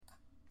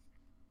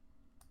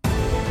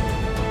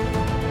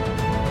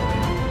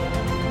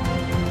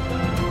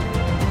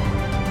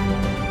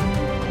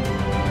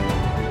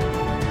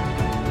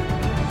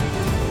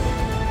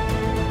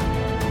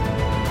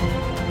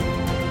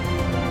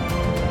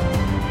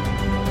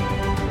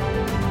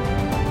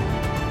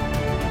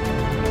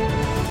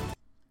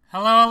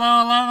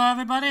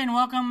and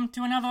welcome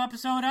to another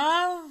episode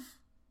of...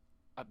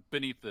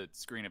 Beneath the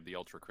Screen of the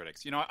Ultra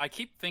Critics. You know, I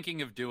keep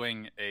thinking of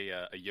doing a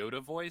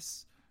Yoda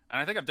voice, and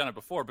I think I've done it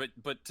before, but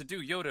to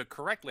do Yoda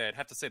correctly, I'd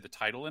have to say the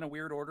title in a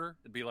weird order.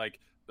 It'd be like,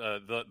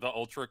 the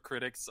Ultra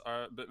Critics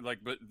are... the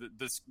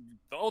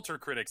Ultra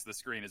Critics, the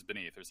screen is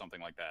beneath, or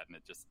something like that, and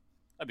it just...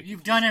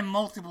 You've done it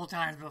multiple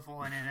times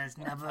before, and it has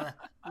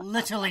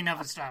literally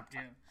never stopped you.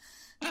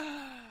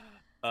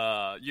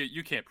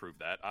 You can't prove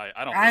that.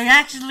 I don't. I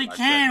actually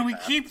can. We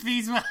keep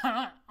these on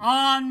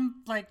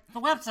the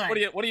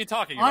website. What are you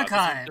talking about?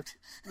 Archived.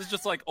 This is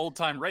just like old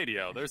time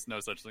radio. There's no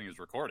such thing as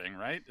recording,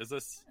 right? Is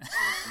this?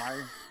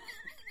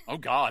 Oh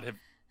God!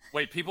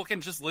 Wait, people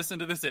can just listen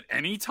to this at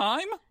any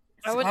time?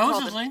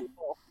 Supposedly.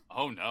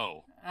 Oh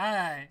no! All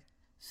right.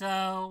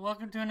 So,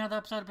 welcome to another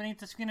episode of Beneath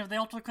the Screen of the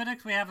Ultra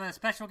Critics. We have a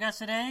special guest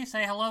today.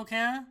 Say hello,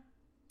 Kara.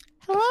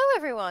 Hello,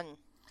 everyone.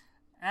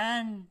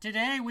 And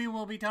today we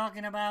will be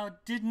talking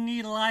about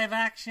Disney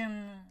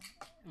live-action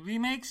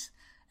remakes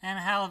and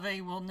how they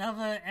will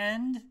never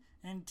end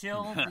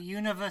until the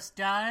universe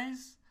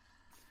dies.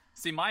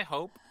 See, my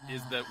hope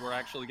is that we're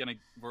actually gonna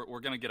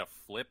get a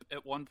flip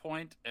at one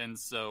point, and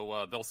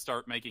so they'll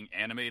start making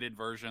animated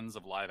versions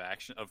of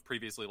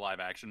previously live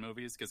action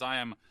movies. Because I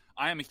am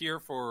here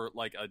for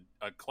like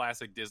a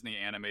classic Disney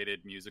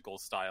animated musical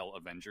style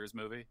Avengers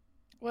movie.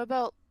 What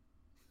about?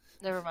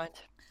 Never mind.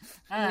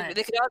 Right.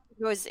 They could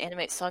always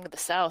animate Song of the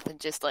South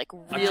and just like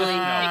really make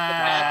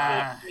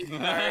the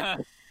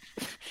bad.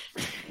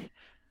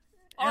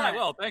 All right.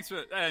 Well, thanks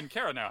for. And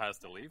Kara now has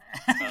to leave.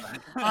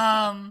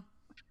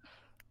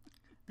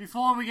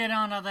 Before we get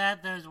on to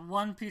that, there's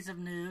one piece of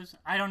news.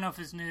 I don't know if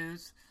it's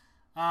news.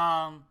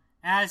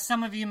 As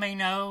some of you may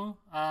know,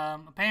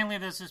 apparently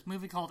there's this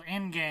movie called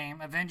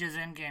Endgame, Avengers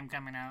Endgame,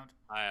 coming out.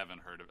 I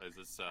haven't heard of it.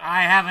 Is this?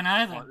 I haven't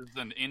either. Is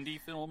this an indie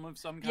film of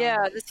some kind?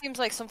 Yeah, this seems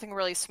like something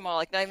really small,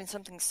 like not even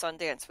something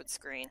Sundance would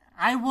screen.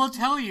 I will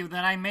tell you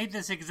that I made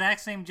this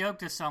exact same joke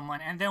to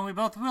someone, and then we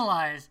both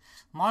realized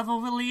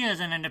Marvel really is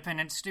an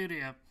independent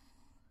studio.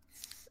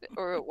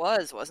 Or it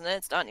was, wasn't it?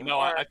 It's not anymore. No,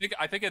 I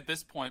think at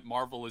this point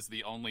Marvel is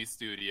the only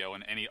studio,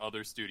 and any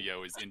other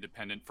studio is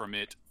independent from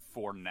it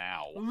for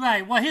now.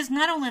 Right. Well, here's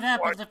not only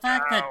that, but the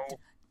fact that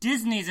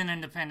Disney's an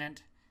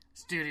independent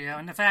studio,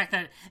 and the fact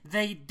that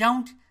they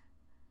don't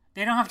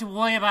have to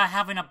worry about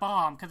having a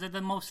bomb because they're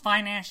the most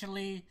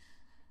financially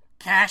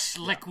cash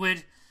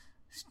liquid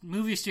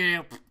movie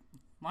studio,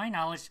 my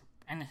knowledge,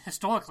 and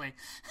historically.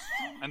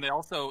 And they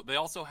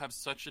also have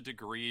such a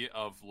degree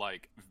of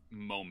like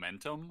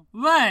momentum.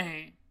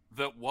 Right.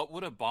 That what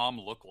would a bomb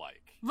look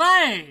like?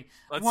 Right.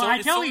 Well,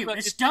 I tell you,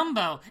 it's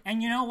Dumbo,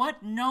 and you know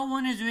what? No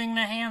one is wringing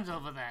their hands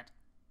over that.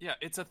 Yeah,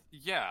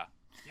 yeah.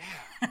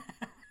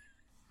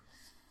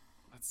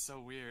 That's so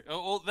weird.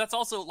 Oh, well, that's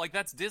also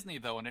that's Disney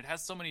though, and it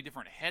has so many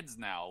different heads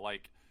now.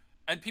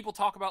 And people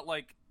talk about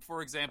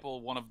for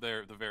example, one of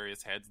the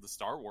various heads, the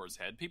Star Wars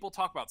head. People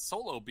talk about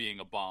Solo being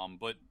a bomb,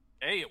 but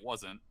A, it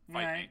wasn't.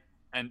 Fight me.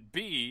 And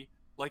B,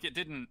 it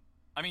didn't.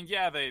 I mean,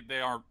 yeah, they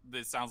are.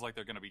 It sounds like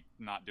they're going to be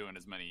not doing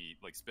as many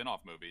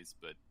spin-off movies,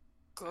 but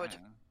good.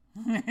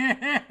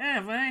 Right?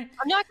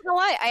 I'm not gonna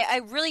lie.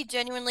 I really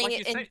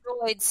genuinely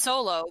enjoyed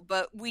Solo,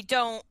 but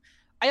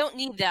I don't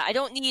need that. I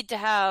don't need to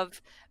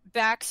have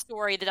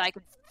backstory that I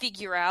could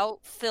figure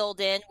out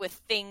filled in with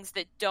things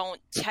that don't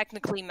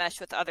technically mesh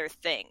with other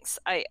things.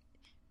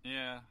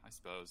 Yeah, I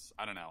suppose.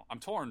 I don't know. I'm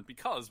torn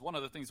because one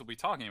of the things we'll be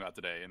talking about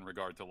today in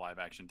regard to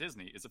live-action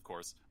Disney is, of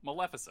course,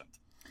 Maleficent.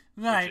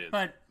 Right, which is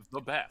but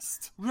the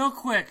best. Real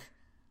quick,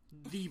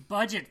 the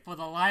budget for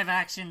the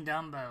live-action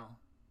Dumbo.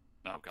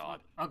 Oh,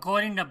 God.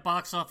 According to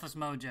Box Office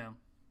Mojo,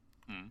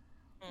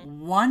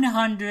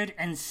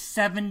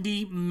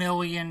 $170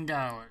 million.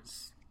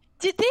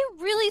 Did they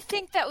really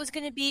think that was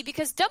going to be?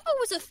 Because Dumbo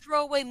was a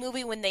throwaway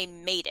movie when they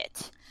made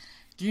it.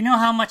 Do you know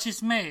how much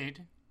it's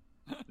made?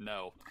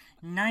 No.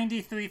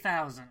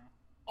 $93,000.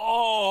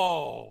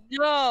 Oh!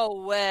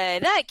 No way.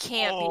 That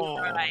can't be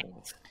right.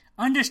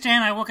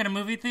 Understand, I work in a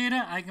movie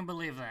theater. I can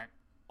believe that.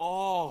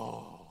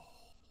 Oh.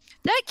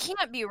 That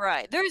can't be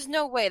right. There's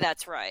no way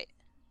that's right.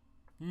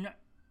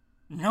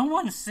 No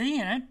one's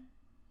seeing it.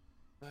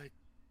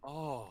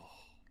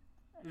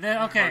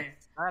 Okay.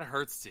 That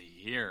hurts to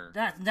hear.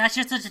 That's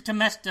just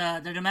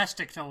the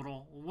domestic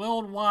total.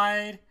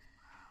 Worldwide,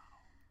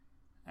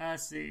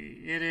 let's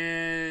see. It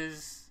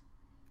is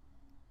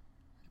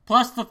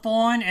plus the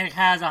foreign. It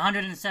has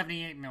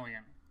 178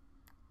 million.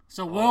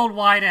 So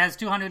worldwide, it has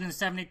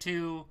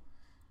 272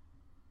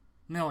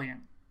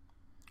 million.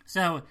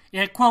 So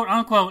it quote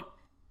unquote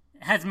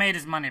has made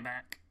its money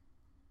back.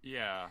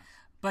 Yeah.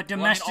 But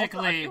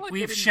domestically,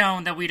 we've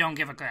shown that we don't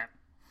give a crap.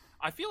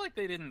 I feel like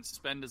they didn't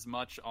spend as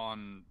much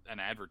on an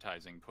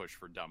advertising push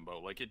for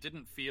Dumbo. It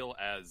didn't feel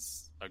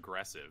as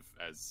aggressive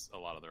as a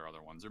lot of their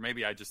other ones. Or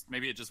maybe it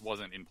just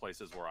wasn't in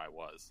places where I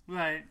was.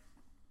 Right.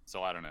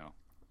 So I don't know.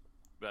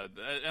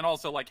 And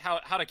also,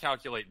 how to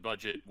calculate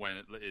budget when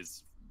it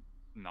is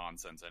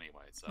nonsense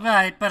anyway. So.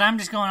 Right, but I'm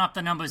just going off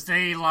the numbers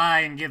they lie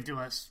and give to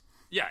us.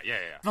 Yeah.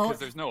 Because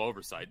there's no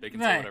oversight. They can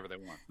say whatever they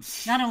want.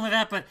 Not only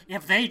that, but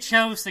if they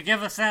chose to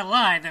give us that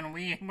lie, then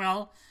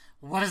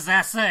what does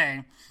that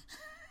say?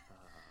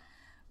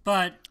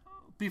 But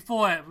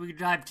before we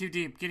dive too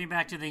deep, getting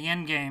back to the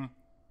end game.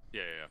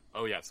 Yeah.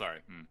 Oh, yeah, sorry.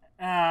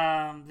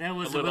 There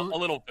was a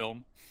little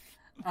film.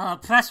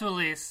 Press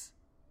release.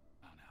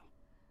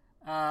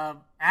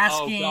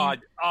 Asking.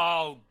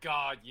 Oh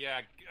God!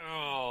 Yeah.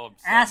 Oh. I'm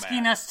so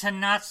asking mad. us to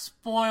not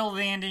spoil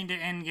the ending to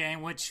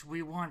Endgame, which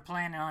we weren't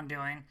planning on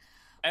doing.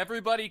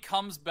 Everybody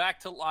comes back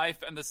to life,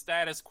 and the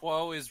status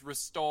quo is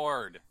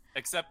restored.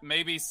 Except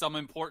maybe some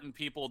important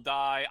people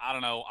die. I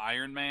don't know.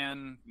 Iron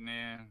Man.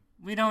 Nah.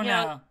 We don't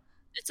know.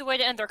 It's a way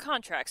to end their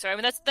contracts, right? I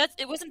mean, that's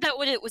it. Wasn't that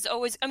what it was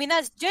always? I mean,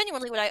 that's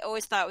genuinely what I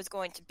always thought it was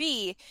going to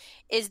be.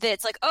 Is that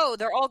it's like, oh,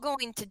 they're all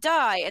going to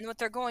die, and what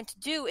they're going to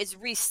do is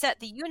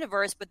reset the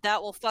universe, but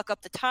that will fuck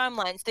up the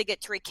timelines. They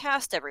get to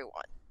recast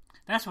everyone.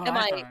 That's what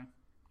I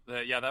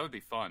thought. Yeah, that would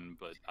be fun,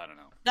 but I don't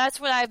know. That's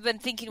what I've been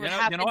thinking would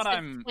happen since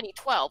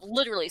 2012.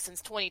 Literally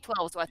since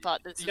 2012, so I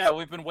thought this. Yeah,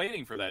 we've been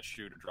waiting for that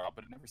shoe to drop,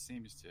 but it never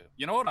seems to.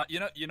 You know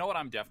what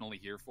I'm definitely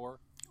here for?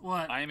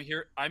 What? I'm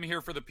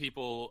here for the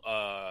people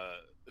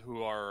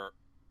who are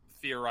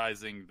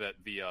theorizing that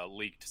the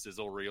leaked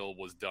sizzle reel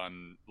was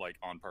done like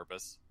on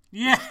purpose.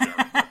 Yeah.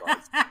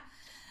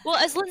 Well,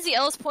 as Lindsay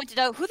Ellis pointed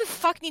out, who the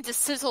fuck needs a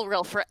sizzle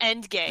reel for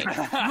Endgame?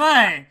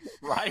 Right.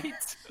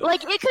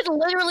 Like, it could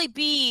literally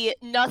be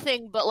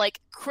nothing but, like,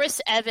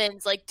 Chris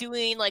Evans, like,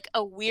 doing, like,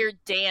 a weird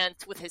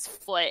dance with his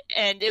foot,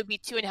 and it would be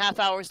 2.5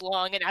 hours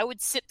long, and I would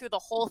sit through the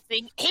whole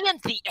thing and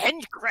the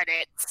end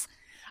credits,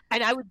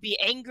 and I would be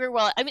angry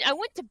while... I mean, I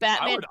went to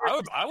Batman...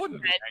 I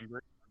wouldn't be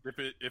angry.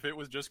 If it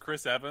was just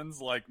Chris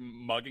Evans, like,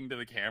 mugging to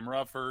the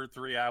camera for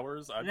 3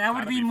 hours, that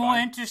would be more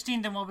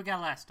interesting than what we got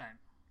last time.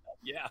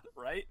 Yeah,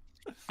 right?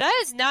 That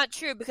is not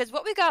true, because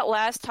what we got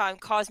last time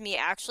caused me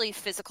actually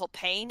physical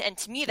pain, and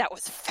to me that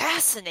was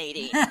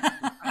fascinating.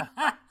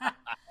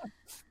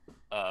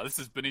 This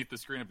is Beneath the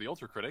Screen of the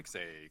Ultra Critics,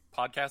 a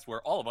podcast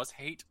where all of us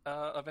hate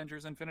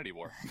Avengers Infinity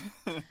War.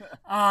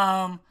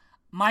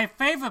 My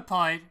favorite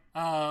part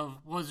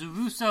was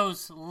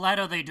Russo's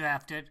letter they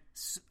drafted,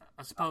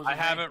 supposedly. I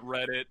haven't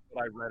read it,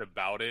 but I read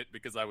about it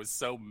because I was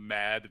so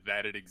mad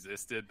that it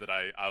existed that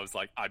I was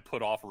like, I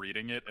put off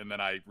reading it, and then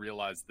I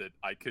realized that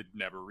I could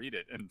never read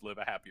it and live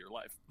a happier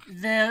life.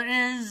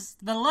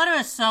 The letter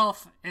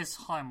itself is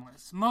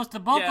harmless. The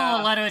bulk of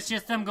the letter is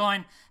just them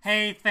going,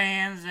 hey,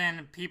 fans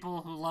and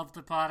people who love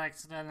the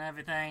products and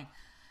everything,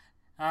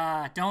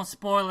 don't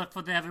spoil it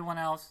for everyone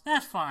else.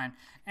 That's fine.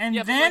 And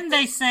then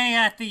they say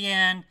at the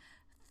end,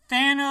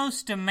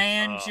 Thanos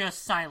demands your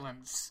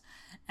silence.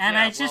 And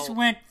I just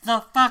went,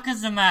 the fuck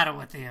is the matter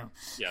with you?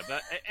 Yeah,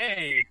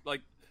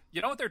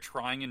 you know what they're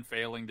trying and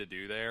failing to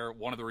do there?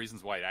 One of the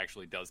reasons why it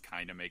actually does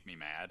kind of make me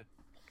mad.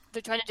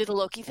 They're trying to do the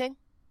Loki thing?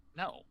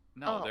 No,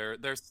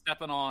 they're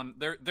stepping on.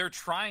 They're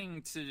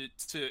trying to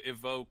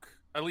evoke,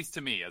 at least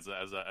to me as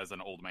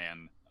an old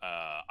man.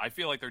 I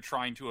feel like they're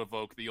trying to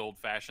evoke the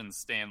old-fashioned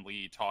Stan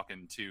Lee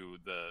talking to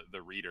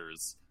the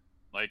readers.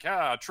 Like,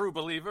 true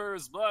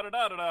believers, blah, da,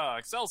 da, da, da,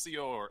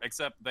 Excelsior.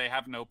 Except they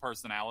have no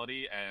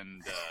personality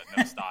and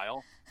no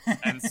style.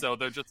 And so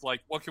they're just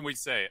like, what can we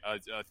say?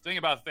 A thing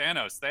about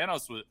Thanos.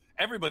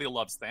 Everybody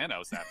loves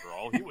Thanos, after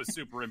all. He was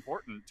super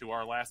important to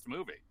our last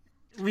movie.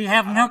 We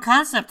have no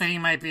concept that he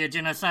might be a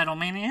genocidal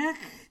maniac.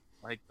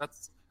 Like,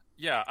 that's...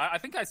 Yeah, I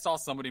think I saw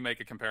somebody make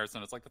a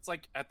comparison. It's like, that's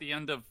like at the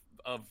end of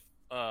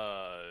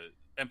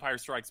Empire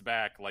Strikes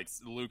Back, like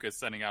Lucas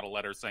sending out a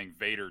letter saying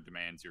Vader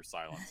demands your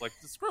silence. Like,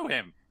 screw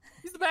him.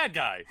 He's the bad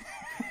guy.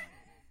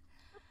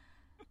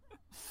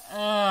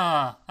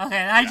 Okay,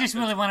 I just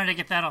really wanted to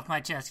get that off my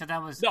chest, because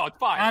that was... No, it's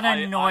fine. That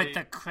annoyed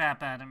the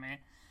crap out of me.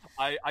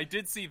 I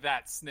did see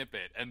that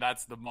snippet, and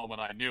that's the moment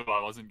I knew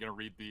I wasn't going to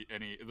read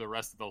the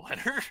rest of the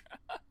letter.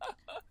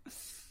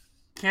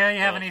 Carrie,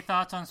 you have any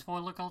thoughts on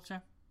spoiler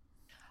culture?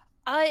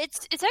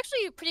 It's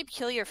actually pretty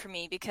peculiar for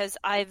me, because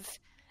I've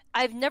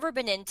never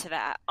been into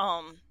that,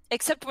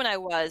 except when I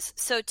was.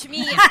 So to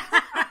me...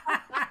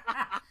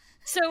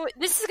 So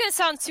this is going to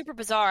sound super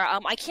bizarre.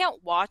 I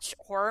can't watch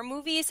horror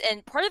movies,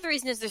 and part of the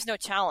reason is there's no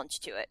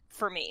challenge to it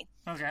for me.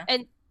 Okay.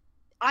 And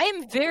I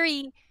am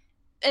very,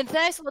 and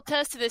Thaddeus will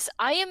attest to this,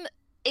 I am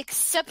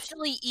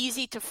exceptionally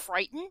easy to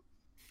frighten.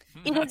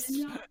 It's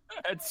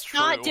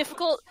not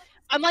difficult.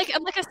 I'm like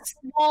a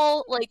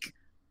small, like,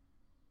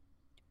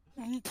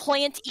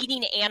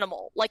 plant-eating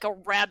animal, like a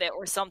rabbit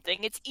or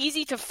something. It's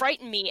easy to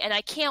frighten me, and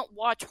I can't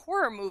watch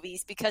horror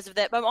movies because of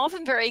that, but I'm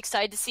often very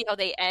excited to see how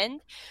they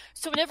end.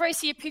 So whenever I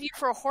see a preview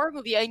for a horror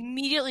movie, I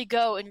immediately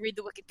go and read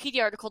the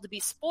Wikipedia article to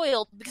be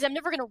spoiled, because I'm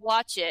never going to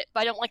watch it,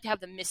 but I don't like to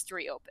have the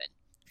mystery open.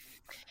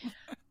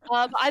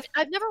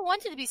 I've never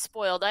wanted to be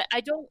spoiled.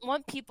 I don't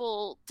want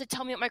people to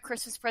tell me what my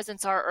Christmas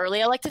presents are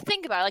early. I like to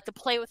think about it. I like to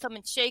play with them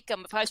and shake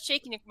them. If I was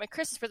shaking my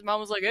Christmas present, Mom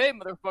was like, hey,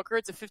 motherfucker,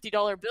 it's a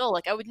 $50 bill.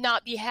 Like, I would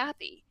not be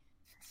happy.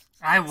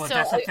 I would. So,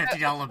 that's a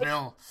 $50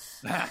 bill.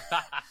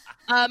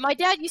 My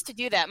dad used to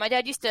do that. My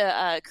dad used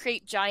to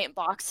create giant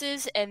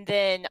boxes and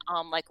then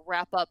like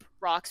wrap up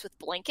rocks with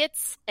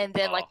blankets and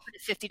then like put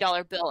a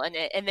 $50 bill in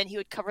it, and then he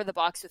would cover the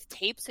box with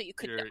tape so you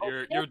couldn't open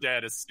it. Your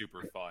dad is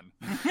super fun.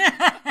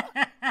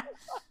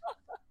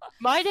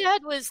 My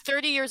dad was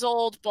 30 years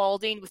old,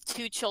 balding, with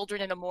 2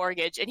 children and a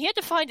mortgage, and he had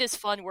to find his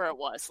fun where it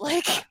was.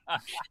 Like,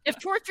 if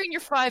torturing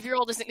your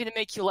 5-year-old isn't going to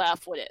make you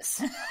laugh, what is?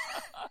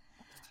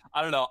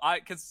 I don't know.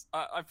 Because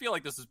I feel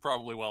like this is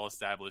probably well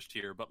established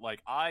here, but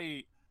like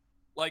a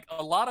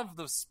lot of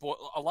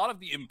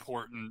the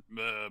important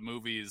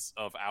movies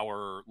of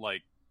our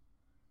like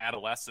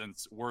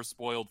adolescence were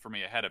spoiled for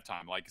me ahead of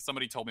time. Like,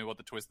 somebody told me what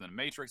the twist in The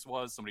Matrix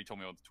was. Somebody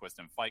told me what the twist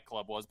in Fight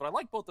Club was. But I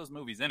like both those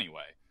movies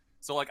anyway.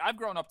 So, like, I've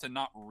grown up to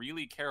not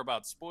really care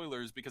about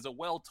spoilers because a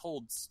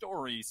well-told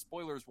story,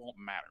 spoilers won't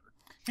matter.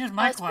 Here's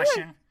my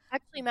question.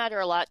 Actually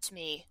matter a lot to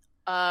me.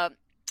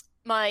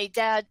 My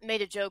dad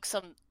made a joke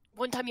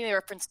one time he made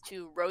reference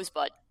to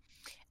Rosebud.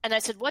 And I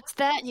said, what's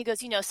that? And he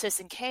goes,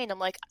 Citizen Kane. I'm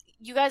like,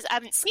 you guys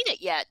haven't seen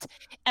it yet.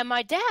 And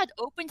my dad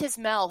opened his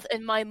mouth,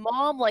 and my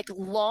mom, like,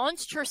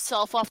 launched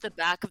herself off the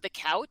back of the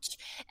couch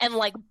and,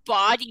 like,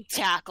 body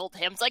tackled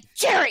him. It's like,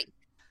 Jerry!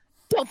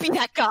 Don't be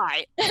that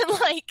guy. And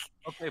like,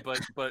 okay,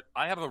 but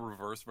I have a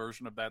reverse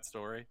version of that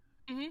story.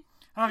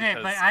 Mm-hmm. Okay,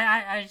 but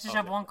I just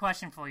have one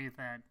question for you,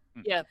 Thad.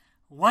 Yeah.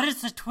 What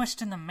is the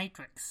twist in The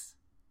Matrix?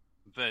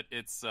 That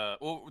it's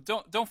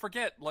don't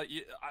forget, like,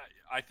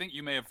 I think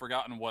you may have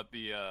forgotten what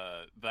the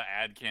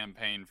ad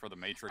campaign for The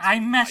Matrix. I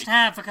must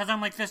have, because I'm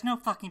like, there's no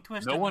fucking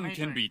twist. No one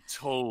can be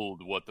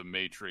told what The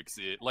Matrix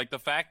is. Like, the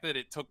fact that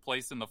it took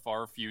place in the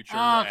far future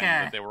and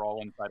that they were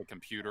all inside a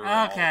computer and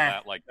all of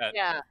that, like that.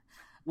 Yeah.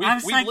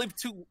 We've lived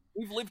too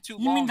long.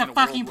 You mean the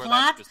fucking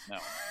plot?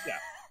 Yeah.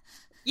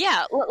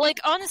 Yeah, like,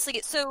 honestly,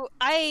 so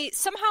I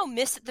somehow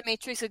missed that The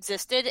Matrix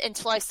existed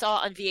until I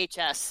saw it on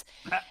VHS.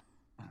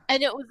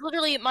 And it was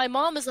literally, my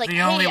mom was like,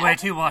 the only way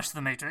to watch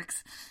The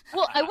Matrix.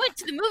 Well, I went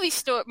to the movie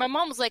store. My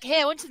mom was like,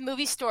 hey, I went to the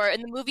movie store,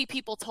 and the movie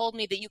people told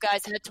me that you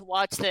guys had to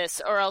watch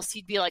this, or else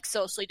you'd be, like,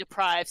 socially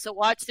deprived. So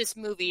watch this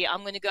movie.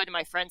 I'm going to go to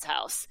my friend's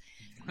house.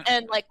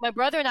 And, like, my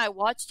brother and I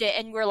watched it,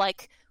 and we're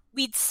like,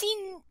 we'd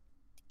seen...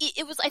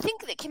 It was, I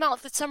think it came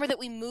out the summer that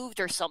we moved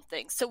or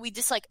something. So we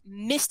just, like,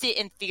 missed it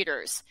in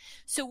theaters.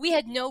 So we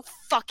had no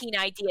fucking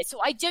idea. So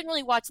I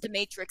generally watched The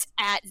Matrix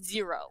at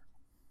 0.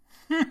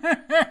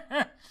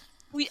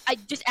 I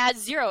just at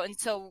 0, and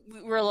so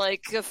we were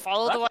like,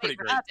 follow the white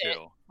rabbit.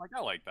 Like,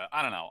 I like that.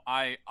 I don't know.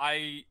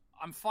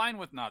 I'm fine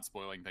with not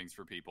spoiling things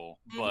for people,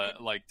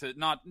 but like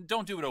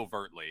don't do it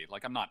overtly.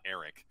 Like, I'm not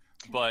Eric,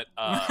 but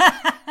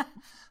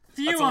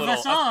few of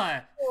us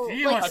are.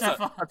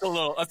 That's a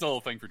little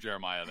thing for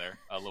Jeremiah there.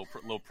 A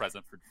little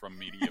present from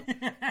me to you.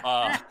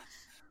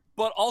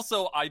 But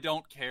also, I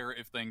don't care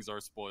if things are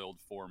spoiled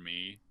for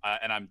me,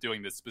 and I'm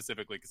doing this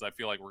specifically because I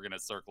feel like we're going to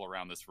circle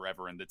around this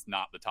forever, and it's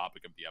not the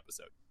topic of the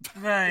episode.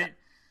 Right.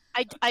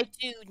 I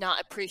do not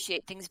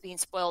appreciate things being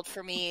spoiled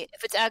for me.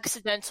 If it's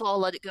accidental, I'll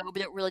let it go,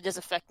 but it really does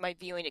affect my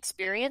viewing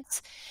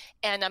experience,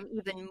 and I'm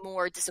even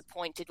more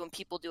disappointed when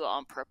people do it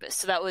on purpose.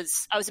 So I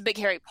was a big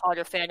Harry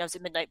Potter fan, I was a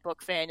Midnight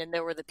Book fan, and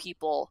there were the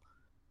people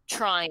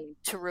trying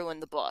to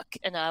ruin the book,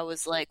 and I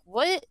was like,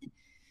 what?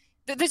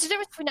 There's a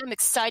difference between I'm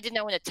excited and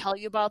I want to tell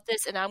you about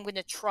this, and I'm going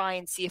to try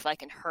and see if I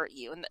can hurt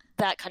you. And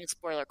that kind of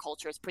spoiler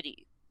culture is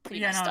pretty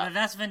messed up.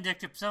 That's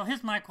vindictive. So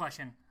here's my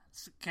question,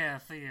 Kara,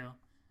 for you.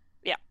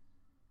 Yeah.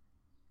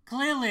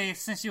 Clearly,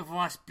 since you've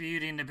watched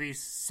Beauty and the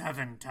Beast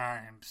 7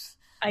 times.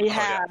 I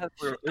have.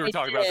 We were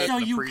talking about this. So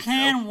you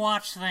can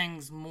watch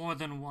things more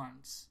than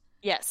once.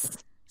 Yes.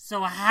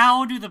 So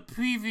how do the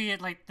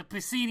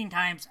preceding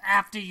times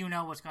after you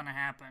know what's going to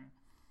happen?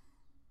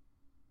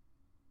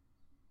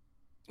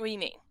 What do you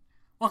mean?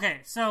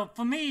 Okay, so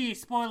for me,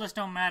 spoilers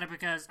don't matter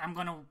because I'm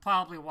going to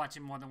probably watch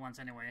it more than once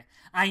anyway.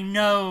 I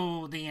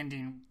know the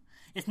ending.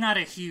 It's not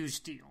a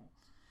huge deal.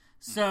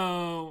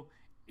 So,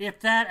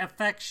 if that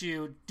affects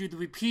you, do the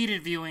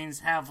repeated viewings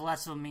have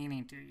less of a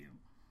meaning to you?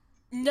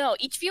 No,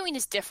 each viewing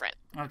is different.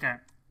 Okay.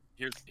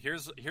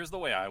 Here's the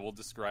way I will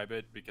describe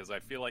it, because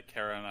I feel like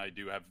Kara and I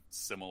do have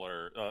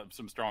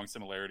some strong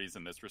similarities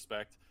in this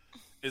respect.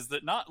 Is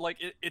that not like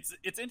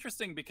it's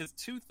interesting because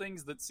two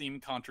things that seem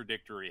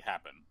contradictory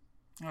happen.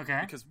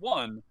 Okay. Because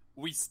one,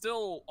 we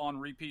still on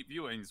repeat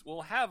viewings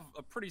will have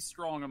a pretty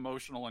strong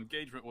emotional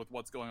engagement with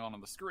what's going on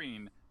the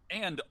screen,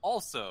 and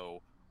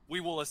also we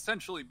will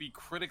essentially be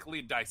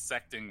critically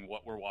dissecting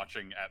what we're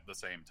watching at the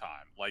same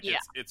time. Like,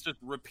 it's just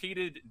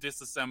repeated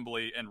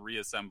disassembly and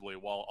reassembly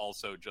while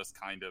also just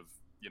kind of,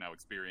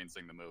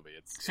 experiencing the movie.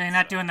 So you're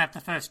not doing that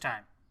the first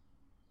time?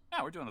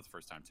 Yeah, we're doing it the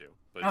first time too,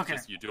 but okay.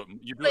 It's just you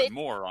do it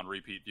more on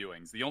repeat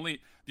viewings. The only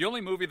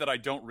movie that I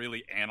don't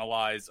really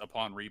analyze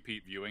upon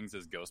repeat viewings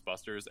is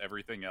Ghostbusters.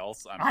 Everything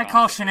else, I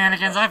call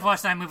shenanigans. I've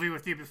watched that movie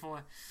with you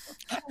before.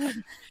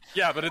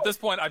 Yeah, but at this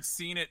point, I've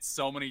seen it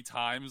so many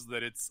times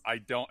that I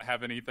don't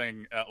have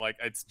anything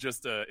it's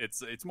just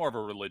it's more of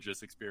a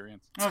religious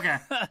experience. Okay,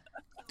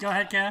 go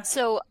ahead, Kat.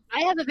 So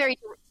I have a very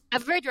I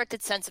have a very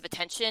directed sense of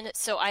attention,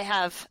 so I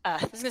have,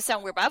 this is going to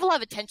sound weird, but I have a lot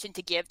of attention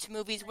to give to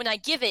movies. When I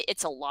give it,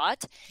 it's a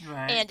lot.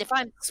 Right. And if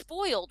I'm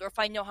spoiled or if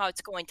I know how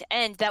it's going to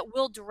end, that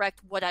will direct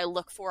what I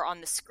look for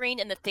on the screen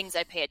and the things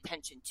I pay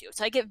attention to.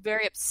 So I get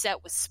very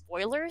upset with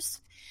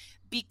spoilers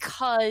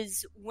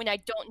because when I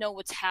don't know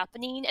what's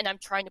happening and I'm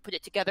trying to put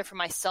it together for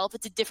myself,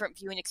 it's a different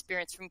viewing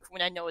experience from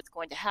when I know it's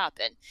going to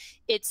happen.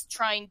 It's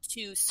trying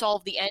to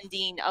solve the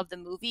ending of the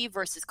movie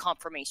versus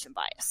confirmation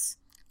bias.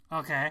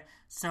 Okay,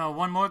 so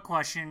one more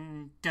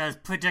question. Does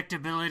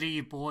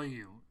predictability bore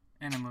you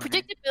in a movie?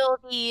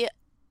 Predictability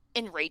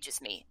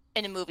enrages me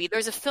in a movie.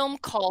 There's a film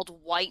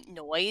called White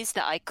Noise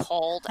that I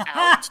called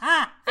out.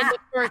 And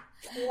for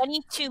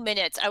 22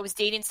 minutes, I was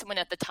dating someone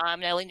at the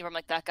time, and I leaned over, I'm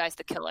like, that guy's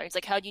the killer. He's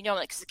like, how do you know? I'm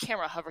like, because the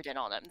camera hovered in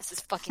on him. This is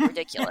fucking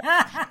ridiculous.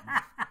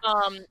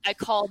 I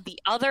called The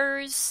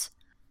Others.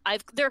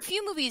 There are a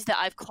few movies that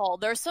I've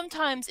called. There are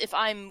sometimes if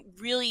I'm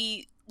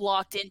really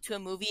locked into a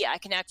movie, I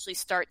can actually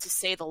start to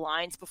say the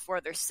lines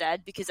before they're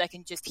said because I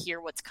can just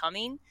hear what's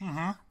coming. Mm-hmm.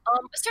 A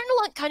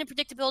certain kind of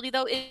predictability,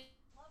 though,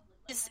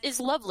 is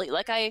lovely.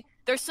 Like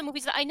there's some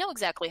movies that I know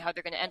exactly how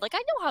they're going to end. Like I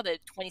know how the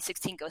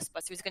 2016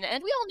 Ghostbusters is going to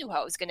end. We all knew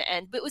how it was going to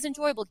end, but it was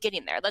enjoyable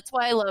getting there. That's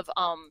why I love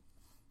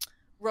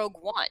Rogue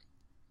One.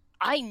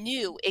 I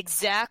knew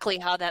exactly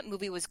how that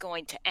movie was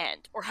going to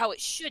end, or how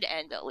it should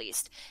end at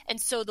least. And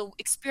so the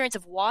experience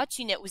of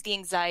watching it was the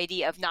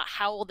anxiety of not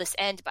how will this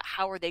end, but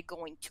how are they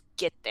going to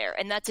get there?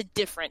 And that's a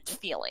different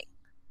feeling.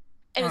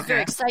 And it was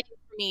very exciting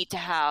for me to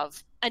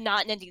have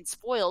not an ending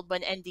spoiled,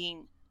 but an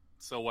ending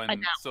So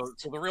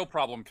the real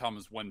problem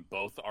comes when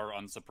both are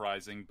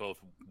unsurprising, both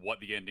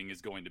what the ending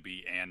is going to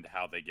be and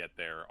how they get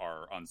there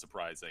are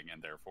unsurprising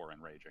and therefore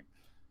enraging.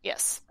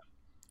 Yes.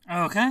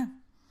 Okay.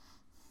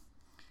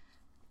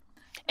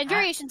 And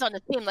variations on the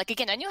theme, like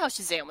again, I knew how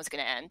Shazam was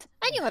going to end.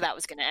 I knew how that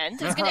was going to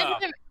end. It was going to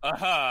end.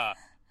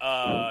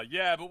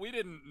 Yeah, but we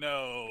didn't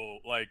know.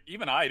 Like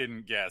even I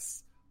didn't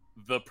guess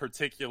the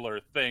particular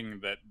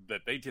thing that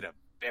they did a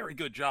very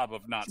good job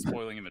of not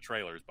spoiling in the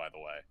trailers. By the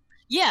way.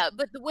 Yeah,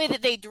 but the way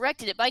that they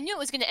directed it, but I knew it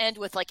was going to end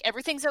with like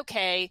everything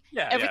okay.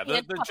 Yeah,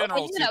 the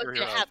general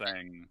superhero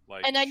thing.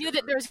 Like, and I knew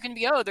that there was going to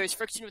be there's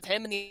friction with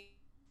him and the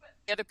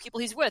other people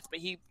he's with, but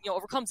he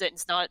overcomes it and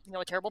it's not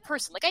a terrible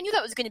person. Like I knew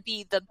that was going to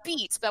be the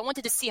beats, but I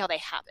wanted to see how they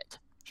happened.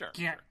 Sure.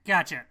 Yeah,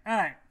 gotcha. All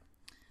right.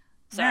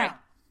 Sorry.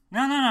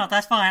 No,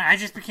 that's fine. I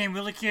just became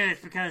really curious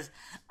because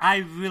I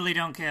really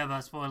don't care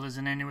about spoilers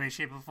in any way,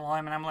 shape, or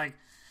form, and I'm like,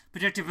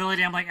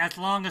 predictability, I'm like, as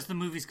long as the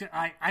movie's good,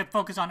 I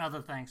focus on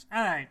other things.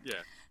 All right. Yeah.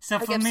 So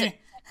for me...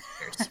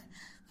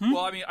 Well,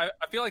 I mean, I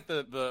feel like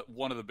the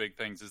one of the big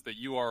things is that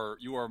you are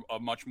a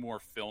much more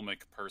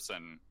filmic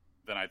person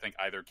than I think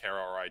either Kara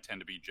or I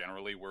tend to be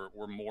generally.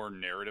 We're more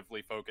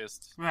narratively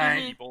focused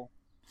people.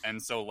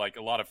 And so, like,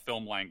 a lot of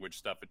film language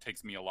stuff, it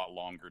takes me a lot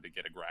longer to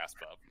get a grasp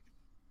of.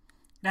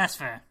 That's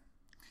fair.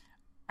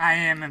 I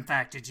am, in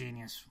fact, a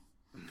genius.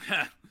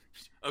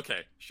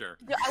 Okay, sure.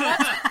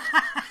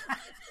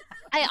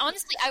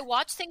 I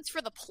watch things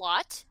for the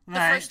plot the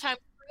first time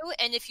through,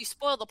 and if you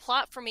spoil the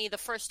plot for me the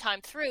first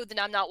time through, then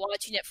I'm not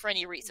watching it for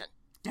any reason.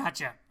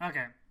 Gotcha.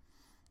 Okay.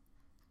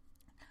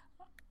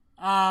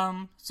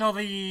 So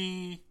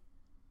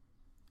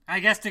I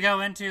guess to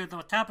go into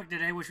the topic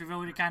today, which we've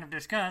already kind of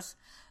discussed,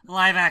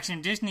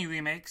 live-action Disney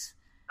remakes.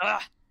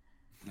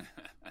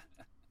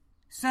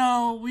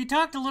 So we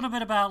talked a little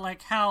bit about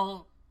like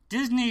how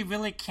Disney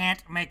really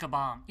can't make a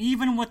bomb.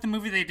 Even with the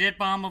movie they did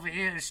bomb over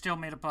here, it still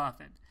made a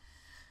profit.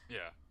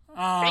 Yeah.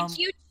 Thank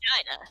you,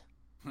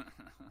 China.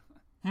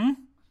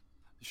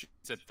 She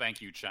said,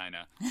 "Thank you,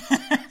 China."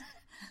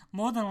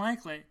 More than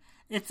likely,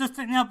 it's just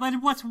now.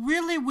 But what's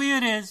really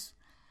weird is,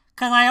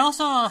 because I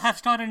also have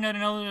started to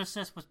notice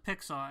this with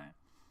Pixar,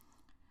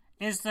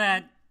 is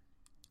that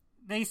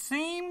they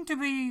seem to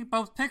be,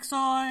 both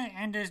Pixar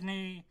and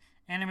Disney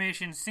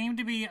Animation seem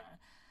to be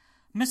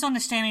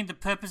misunderstanding the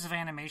purpose of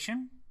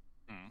animation,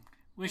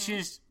 which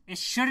is it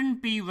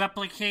shouldn't be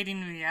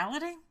replicating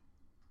reality.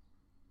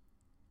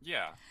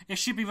 Yeah. It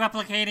should be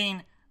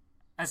replicating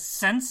a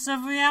sense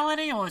of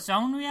reality or its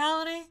own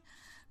reality,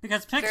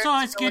 because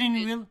Pixar is getting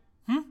real.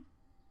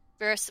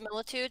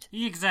 Verisimilitude?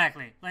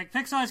 Exactly. Like,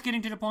 Pixar is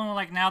getting to the point where,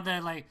 like, now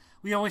that, like,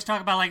 we always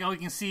talk about, like, oh, you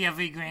can see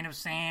every grain of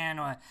sand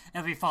or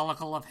every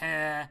follicle of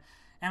hair.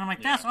 And I'm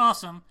like, that's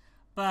awesome.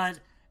 But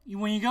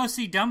when you go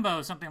see Dumbo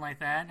or something like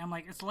that, I'm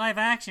like, it's live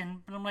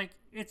action, but I'm like,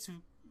 it's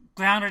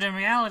grounded in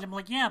reality. I'm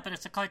like, yeah, but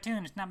it's a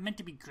cartoon. It's not meant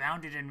to be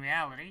grounded in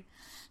reality.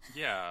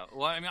 Yeah.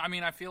 Well, I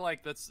mean, I feel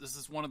like this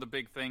is one of the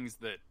big things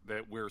that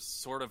we're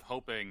sort of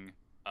hoping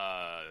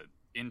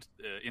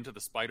Into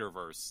the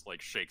Spider-Verse like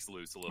shakes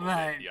loose a little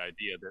bit. The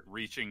idea that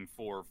reaching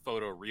for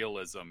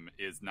photorealism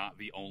is not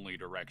the only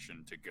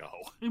direction to go.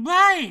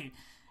 Right.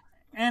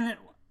 And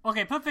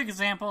okay, perfect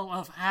example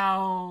of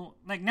how,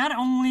 like, not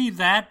only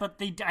that, but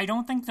I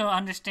don't think they're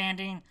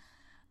understanding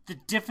the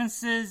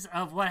differences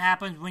of what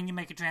happens when you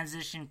make a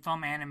transition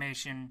from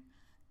animation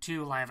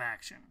to live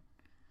action.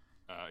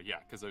 Yeah,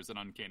 because there's an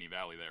uncanny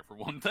valley there for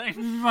one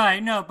thing.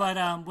 Right. No,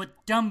 but with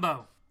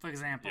Dumbo, for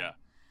example. Yeah.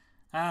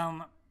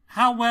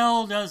 How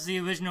well does the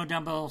original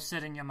Dumbo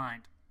sit in your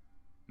mind?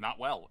 Not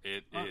well.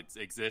 It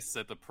exists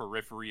at the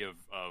periphery of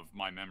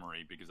my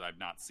memory because I've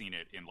not seen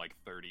it in like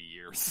 30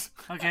 years.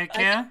 Okay, I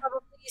Kara? can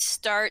probably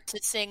start to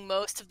sing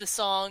most of the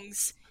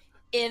songs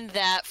in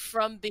that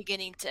from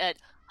beginning to end.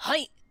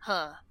 Hi,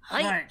 huh,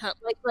 hi, Right. huh.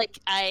 Like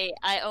I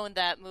own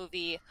that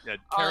movie. Yeah,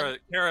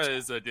 Kara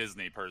is a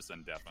Disney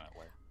person,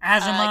 definitely.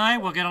 As am I.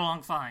 We'll get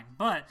along fine.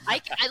 But I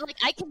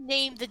can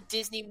name the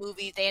Disney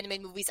movies, the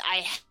animated movies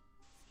I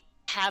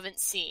haven't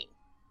seen.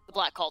 The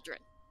Black Cauldron.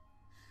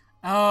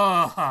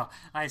 oh,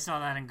 I saw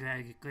that in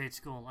grade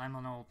school. I'm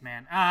an old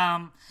man.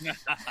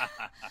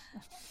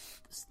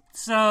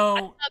 So I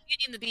saw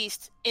Beauty and the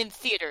Beast in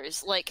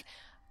theaters. Like,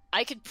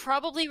 I could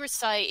probably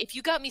recite. If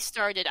you got me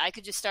started, I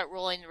could just start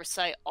rolling and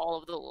recite all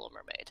of the Little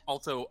Mermaid.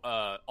 Also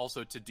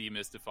to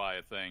demystify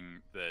a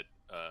thing that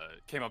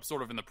came up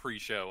sort of in the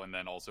pre-show and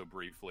then also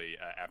briefly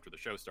after the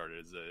show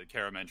started, is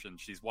Kara mentioned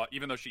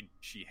even though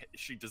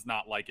she does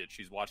not like it,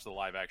 she's watched the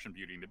live-action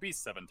Beauty and the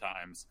Beast 7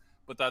 times,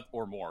 but that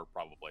or more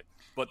probably.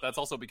 But that's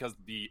also because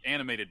the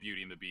animated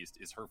Beauty and the Beast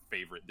is her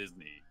favorite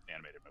Disney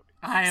animated movie.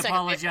 I Second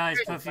apologize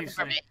favorite,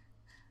 profusely.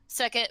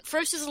 Second,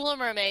 first is the Little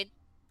Mermaid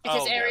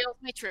because yeah. Ariel's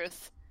my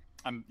truth.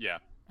 Yeah.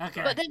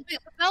 Okay. But then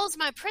Belle's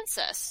my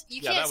princess.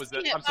 You can't. That was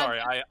it. I'm sorry.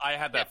 I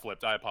had that Yeah.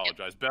 flipped. I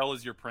apologize. Belle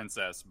is your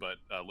princess, but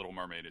Little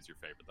Mermaid is your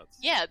favorite.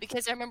 Yeah,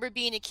 because I remember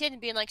being a kid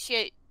and being like,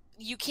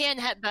 you can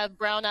have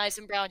brown eyes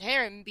and brown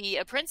hair and be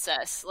a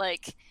princess.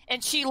 Like,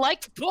 and she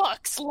liked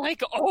books.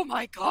 Like, oh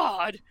my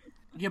god.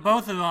 You're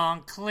both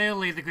wrong.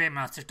 Clearly, The Great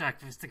Mouse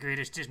Detective is the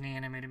greatest Disney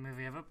animated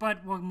movie ever.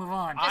 But we'll move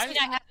on. I haven't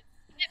seen it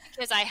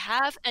because I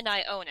have and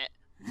I own it.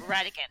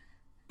 Radigan.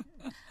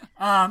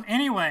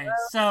 Anyway,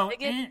 so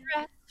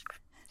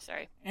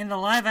Sorry. in the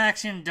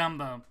live-action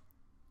Dumbo,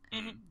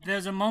 Mm-hmm.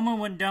 there's a moment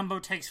when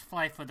Dumbo takes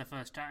flight for the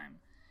first time.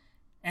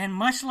 And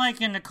much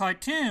like in the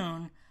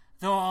cartoon,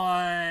 there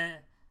are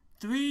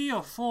 3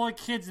 or 4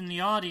 kids in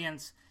the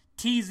audience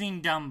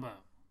teasing Dumbo.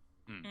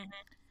 Mm-hmm.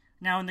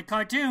 Now, in the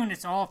cartoon,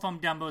 it's all from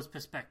Dumbo's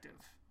perspective.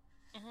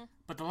 Mm-hmm.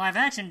 But the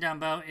live-action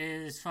Dumbo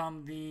is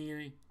from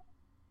the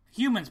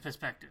human's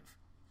perspective.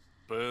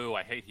 Boo,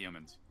 I hate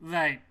humans.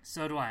 Right,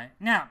 so do I.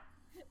 Now,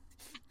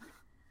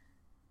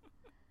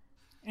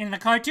 in the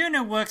cartoon,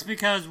 it works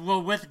because we're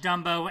with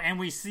Dumbo and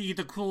we see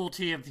the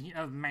cruelty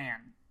of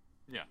man.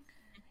 Yeah.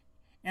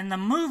 In the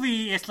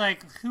movie, it's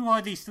like, who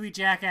are these 3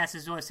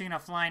 jackasses who are seeing a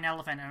flying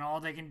elephant and all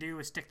they can do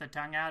is stick their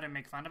tongue out and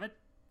make fun of it?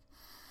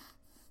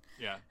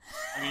 Yeah.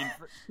 I mean,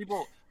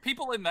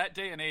 people in that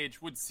day and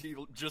age would see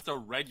just a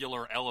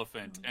regular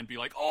elephant and be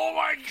like, oh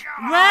my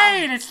god!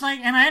 Right! It's like,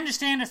 and I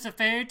understand it's a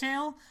fairy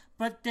tale,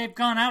 but they've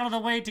gone out of the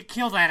way to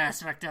kill that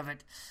aspect of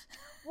it.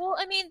 Well,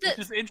 I mean, Which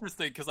is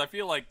interesting, because I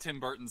feel like Tim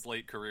Burton's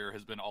late career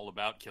has been all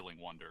about killing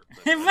wonder.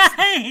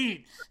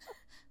 Right!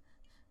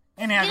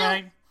 Anyhow, You know,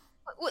 right?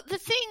 the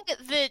thing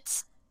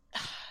that,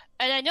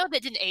 and I know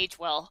that didn't age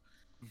well,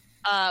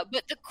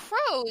 but the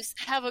Crows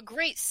have a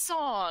great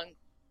song.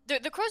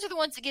 The Crows are the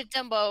ones that give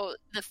Dumbo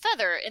the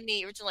feather in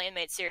the original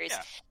animated series,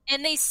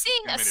 and they sing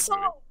Animated a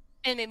song.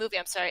 Animated movie,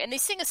 I'm sorry, and they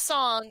sing a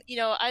song. You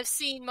know, I've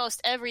seen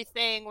most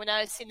everything when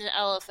I've seen an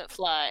elephant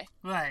fly,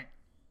 Right.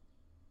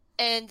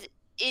 and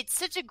it's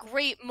such a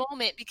great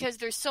moment because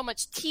there's so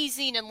much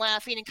teasing and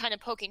laughing and kind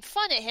of poking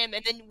fun at him,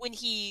 and then when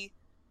he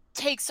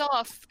takes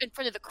off in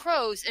front of the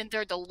crows and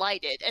they're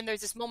delighted, and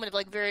there's this moment of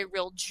like very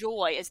real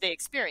joy as they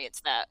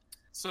experience that.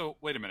 So,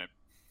 wait a minute.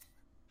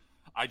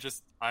 I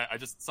just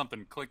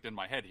something clicked in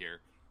my head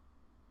here.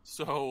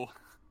 So,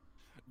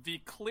 the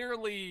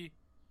clearly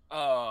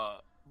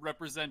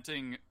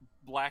representing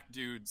black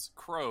dudes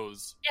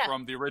crows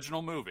from the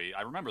original movie,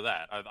 I remember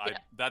that.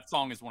 That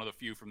song is one of the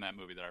few from that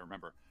movie that I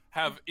remember.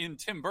 Have, in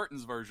Tim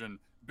Burton's version,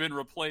 been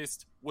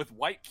replaced with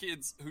white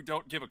kids who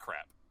don't give a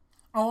crap.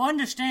 Oh,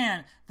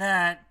 understand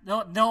that there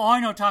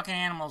are no talking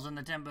animals in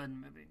the Tim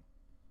Burton movie.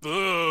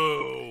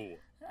 Boo!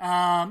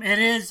 It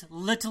is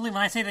literally,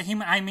 when I say the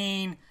human, I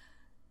mean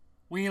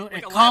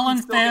Like, Colin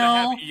Aladdin's still gonna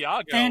have Farrell,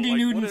 Iago. Sandy Like,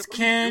 Newton's what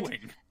are you kid,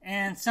 doing?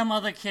 and some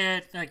other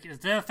kid, like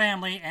it's their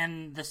family,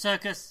 and the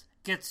circus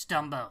gets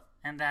Dumbo,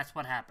 and that's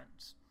what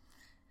happens.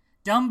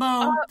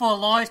 Dumbo, for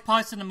large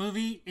parts of the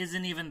movie,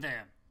 isn't even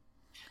there.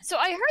 So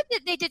I heard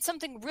that they did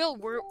something real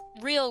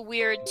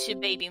weird to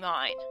Baby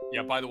Mine.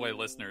 Yeah, by the way,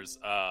 listeners,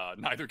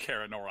 neither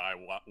Kara nor I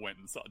went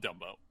and saw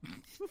Dumbo.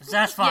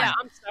 That's fine. Yeah,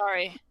 I'm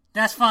sorry.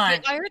 That's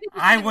fine. I heard they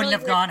did I something wouldn't really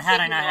have gone weird had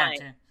to I not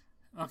Baby had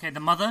to. Okay, the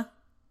mother?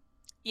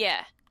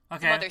 Yeah.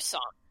 Okay. Mother's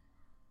song.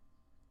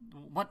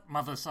 What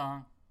mother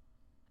song?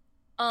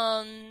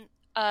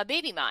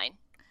 Baby Mine.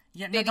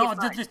 Yeah, Baby no, is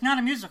Mine. it's not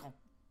a musical.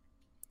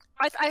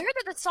 I heard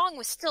that the song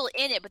was still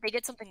in it, but they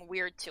did something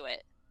weird to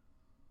it.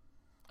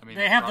 I mean,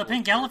 They have the probably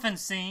pink did. elephant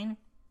scene.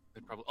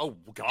 They probably. Oh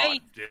God,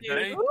 did do.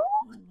 they?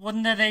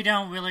 Wouldn't they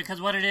don't really, because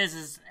what it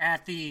is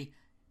at the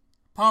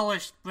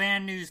polished,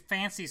 brand new,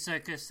 fancy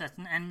circus that's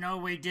in no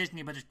way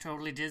Disney, but it's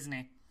totally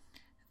Disney.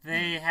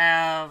 They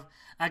have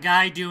a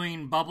guy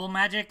doing bubble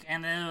magic,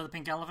 and they're the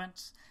pink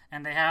elephants,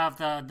 and they have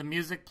the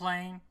music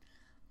playing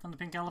from the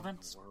pink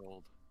elephants.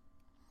 World.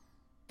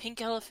 Pink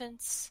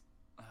elephants.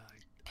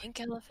 Pink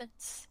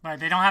elephants. Right,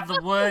 they don't have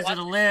the words or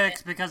the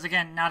lyrics because,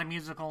 again, not a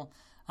musical.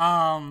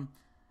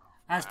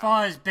 As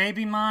far as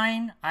Baby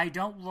Mine, I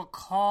don't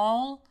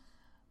recall,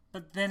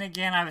 but then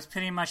again, I was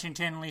pretty much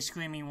intently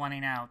screaming,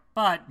 wanting out.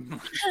 But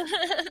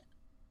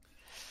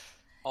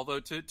although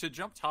to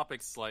jump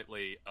topics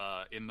slightly,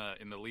 in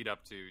the lead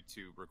up to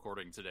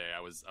recording today,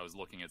 I was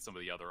looking at some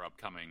of the other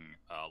upcoming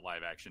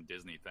live action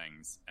Disney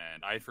things,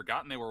 and I had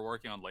forgotten they were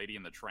working on Lady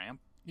and the Tramp.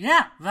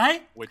 Yeah,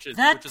 right? Which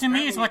to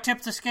me is what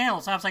tipped the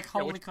scales. I was like,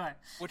 holy crap.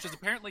 Which is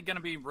apparently going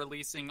to be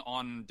releasing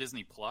on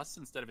Disney Plus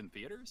instead of in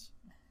theaters.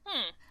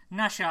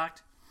 Not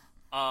shocked.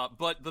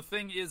 But the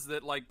thing is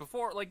that, like,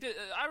 before, like,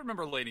 I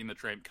remember Lady and the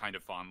Tramp kind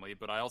of fondly,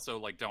 but I also,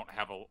 like, don't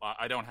have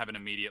an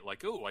immediate,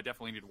 like, ooh, I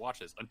definitely need to watch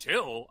this,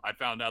 until I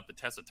found out that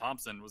Tessa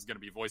Thompson was going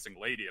to be voicing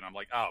Lady, and I'm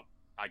like, oh,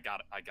 I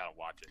gotta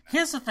watch it now.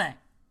 Here's the thing.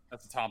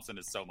 Tessa Thompson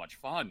is so much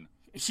fun.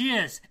 She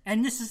is,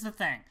 and this is the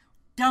thing.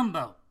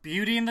 Dumbo,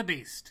 Beauty and the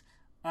Beast,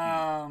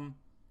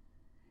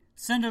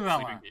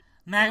 Cinderella,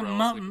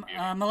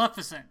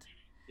 Maleficent.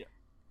 Yeah.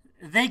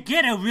 They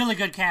get a really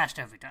good cast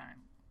every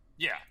time.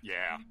 Yeah,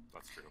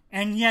 that's true.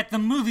 And yet the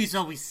movies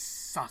always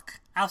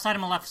suck, outside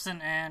of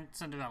Maleficent and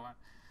Cinderella.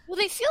 Well,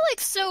 they feel like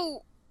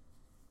so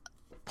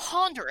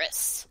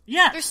ponderous.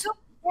 Yeah. They're so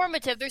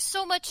formative. There's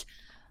so much...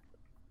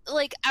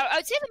 Like, I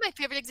would say that my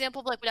favorite example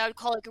of, like, what I would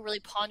call, like, a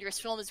really ponderous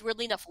film is,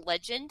 weirdly enough,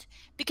 Legend.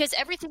 Because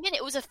everything in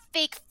it was a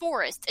fake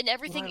forest, and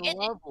everything in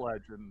it... I love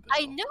Legend.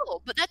 I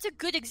know, but that's a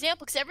good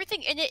example, because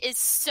everything in it is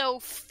so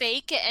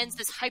fake, and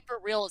this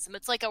hyper-realism.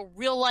 It's like a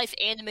real-life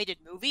animated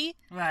movie.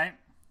 Right.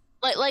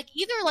 Like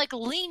either, like,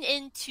 lean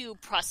into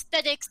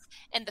prosthetics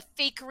and the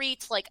fakery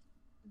to, like,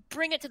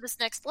 bring it to this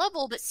next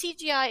level, but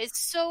CGI is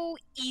so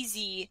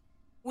easy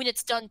when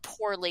it's done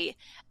poorly,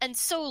 and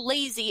so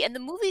lazy, and the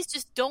movies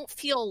just don't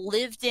feel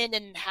lived in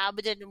and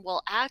inhabited and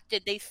well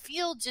acted. They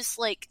feel just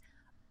like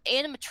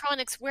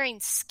animatronics wearing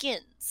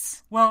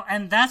skins. Well,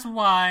 and that's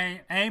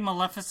why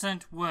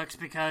Maleficent works,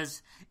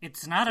 because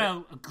it's not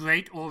a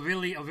great or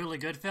really a really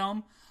good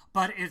film,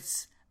 but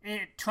it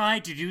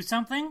tried to do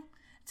something.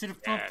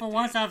 For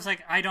once, I was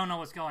like, I don't know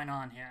what's going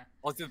on here.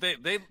 Well,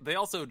 they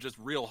also just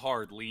real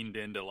hard leaned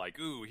into, like,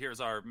 ooh, here's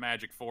our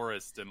magic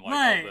forest, and, like,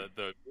 right.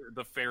 all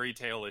the fairy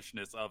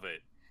tale-ishness of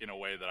it in a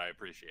way that I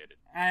appreciated.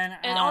 And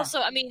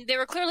also, I mean, they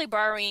were clearly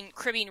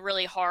cribbing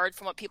really hard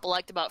from what people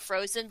liked about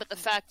Frozen, but the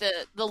fact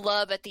that the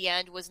love at the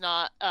end was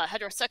not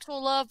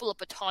heterosexual love, but a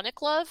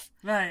platonic love,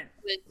 right,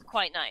 was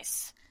quite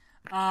nice.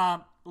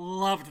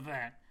 Loved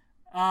that.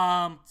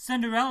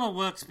 Cinderella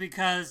works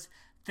because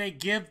they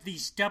give the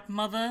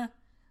stepmother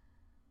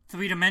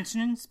 3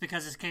 dimensions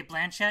because it's Cate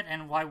Blanchett,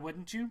 and why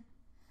wouldn't you?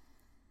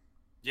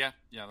 Yeah,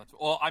 that's...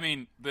 Well, I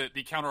mean, the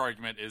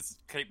counter-argument is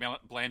Cate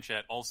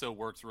Blanchett also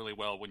works really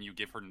well when you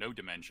give her no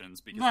dimensions,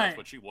 because that's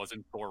what she was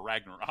in Thor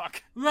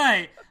Ragnarok.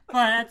 Right,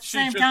 but at the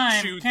same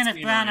time, Kenneth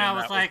Branagh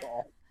was like,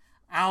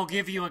 I'll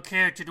give you a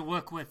character to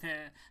work with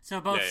here.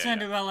 So both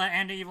Cinderella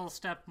and the evil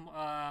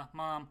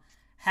step-mom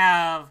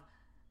have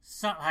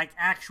some, like,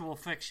 actual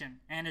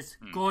fiction, and it's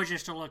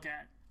gorgeous to look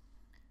at.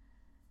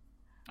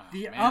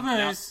 The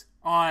others...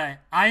 are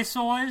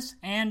eyesores,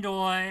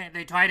 and/or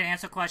they try to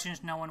answer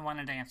questions no one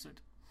wanted answered.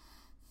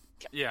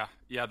 Yeah,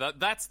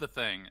 that's the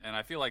thing, and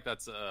I feel like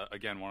that's,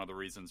 again, one of the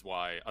reasons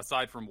why,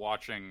 aside from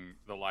watching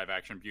the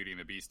live-action Beauty and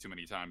the Beast too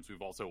many times,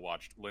 we've also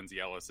watched Lindsay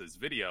Ellis's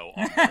video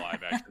on the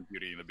live-action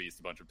Beauty and the Beast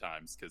a bunch of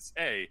times, because,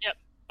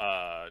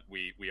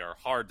 we are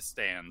hard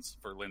stands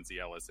for Lindsay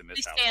Ellis in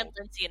this household. We stand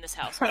Lindsay in this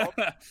household.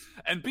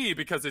 And B,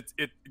 because it's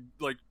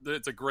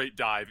a great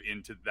dive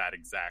into that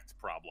exact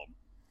problem.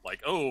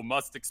 Like, oh,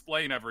 must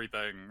explain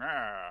everything.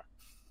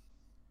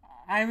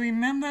 I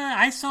remember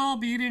I saw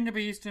Beauty and the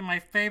Beast in my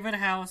favorite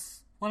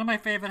house, one of my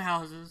favorite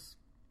houses,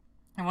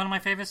 and one of my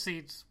favorite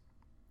seats.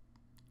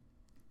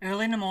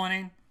 Early in the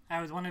morning,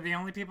 I was one of the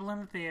only people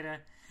in the theater,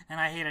 and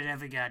I hated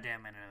every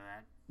goddamn minute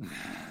of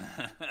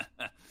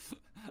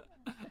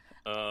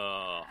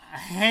that.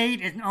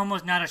 Hate is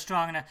almost not a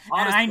strong enough.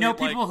 Honestly, and I know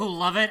people who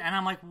love it, and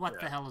I'm like, what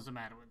the hell is the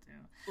matter with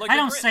you? Like, I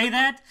don't say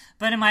that,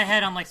 but in my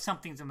head, I'm like,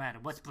 something's the matter.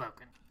 What's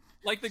broken?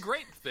 Like, the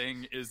great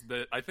thing is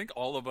that I think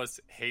all of us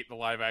hate the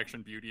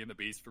live-action Beauty and the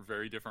Beast for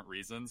very different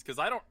reasons. Because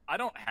I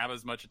don't have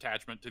as much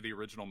attachment to the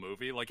original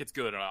movie. Like, it's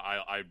good, and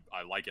I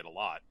like it a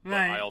lot. But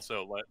right. I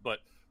also but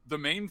the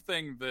main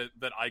thing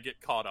that I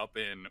get caught up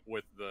in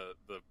with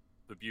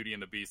the Beauty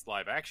and the Beast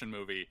live-action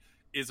movie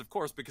is, of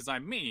course, because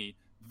I'm me,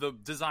 the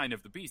design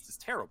of the Beast is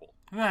terrible.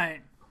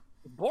 Right.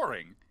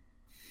 Boring.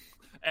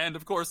 And,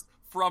 of course,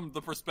 from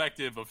the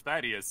perspective of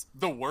Thaddeus,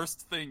 the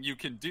worst thing you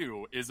can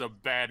do is a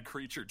bad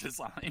creature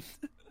design.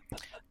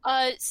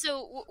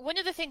 So one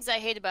of the things I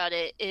hate about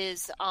it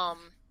is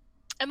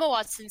Emma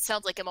Watson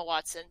sounds like Emma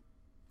Watson.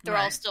 They're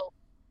all still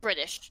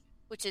British,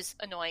 which is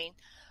annoying.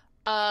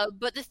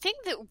 But the thing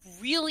that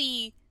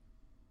really...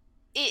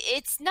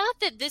 It's not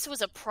that this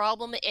was a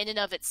problem in and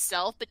of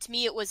itself, but to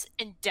me it was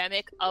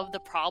endemic of the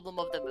problem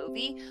of the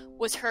movie,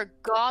 was her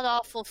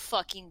god-awful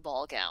fucking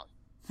ball gown.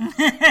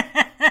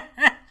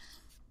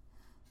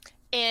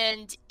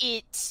 And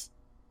it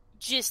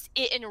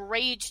it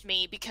enraged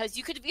me because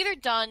you could have either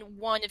done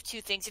one of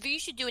two things. Either you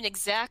should do an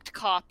exact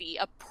copy,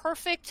 a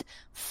perfect,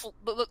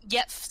 but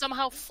yet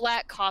somehow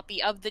flat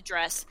copy of the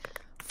dress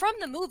from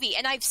the movie.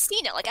 And I've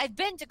seen it. Like, I've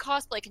been to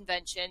cosplay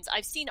conventions.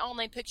 I've seen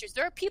online pictures.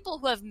 There are people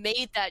who have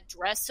made that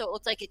dress so it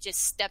looks like it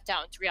just stepped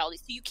out into reality.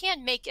 So you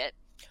can make it.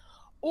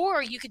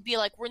 Or you could be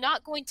like, we're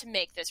not going to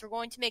make this. We're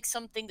going to make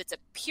something that's a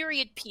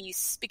period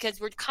piece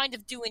because we're kind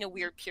of doing a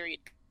weird period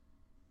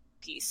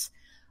piece,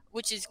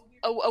 which is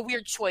a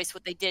weird choice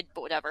what they did,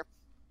 but whatever.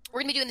 We're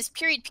going to be doing this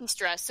period piece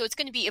dress, so it's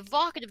going to be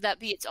evocative, that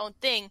be its own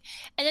thing.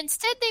 And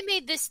instead they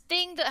made this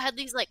thing that had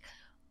these, like,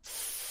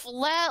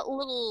 flat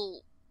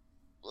little,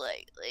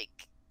 like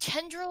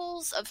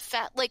tendrils of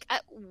fat, like,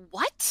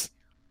 what?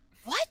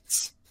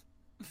 What?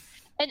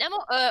 And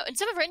in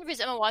some of her interviews,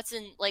 Emma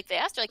Watson, like, they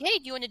asked her, like, hey,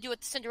 do you want to do what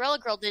the Cinderella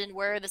girl did and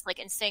wear this, like,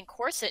 insane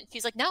corset? And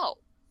she's like, no,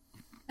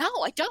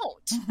 I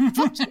don't.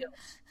 Fuck you.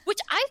 Which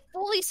I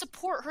fully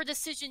support her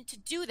decision to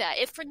do that,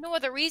 if for no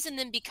other reason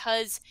than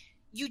because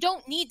you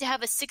don't need to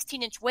have a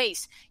 16-inch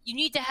waist. You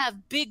need to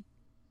have big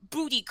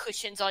booty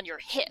cushions on your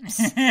hips.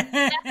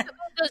 That's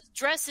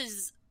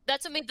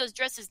what made those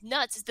dresses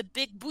nuts, is the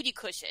big booty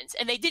cushions.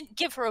 And they didn't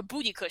give her a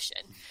booty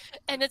cushion.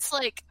 And it's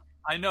like...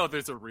 I know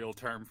there's a real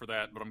term for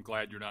that, but I'm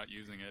glad you're not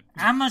using it.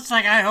 I'm just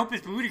like, I hope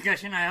it's booty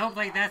cushion. I hope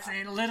like that's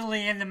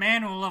literally in the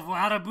manual of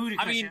how to booty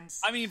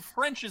cushions. I mean,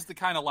 French is the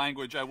kind of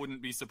language I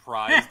wouldn't be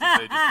surprised if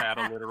they just had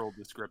a literal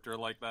descriptor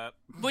like that.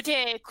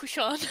 Booty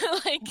cushion.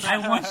 Like,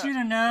 I want you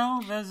to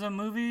know, there's a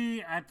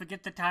movie, I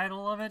forget the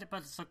title of it,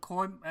 but it's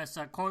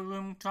a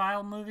courtroom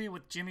trial movie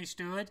with Jimmy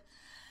Stewart.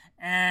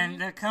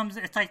 And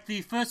it's like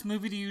the first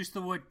movie to use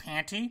the word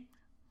panty.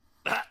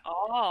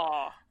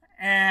 oh.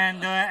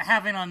 And they're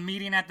having a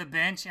meeting at the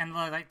bench, and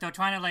they're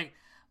trying to, like,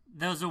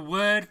 there's a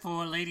word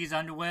for ladies'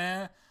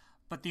 underwear,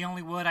 but the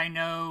only word I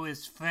know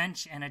is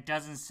French, and it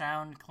doesn't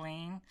sound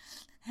clean.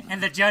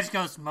 And the judge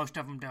goes, most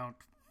of them don't.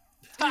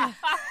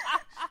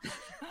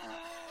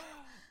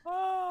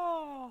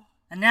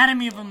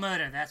 Anatomy of a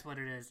Murder, that's what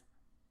it is.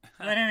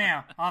 But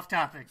anyhow, off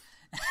topic.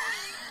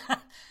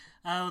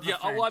 Well,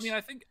 I mean,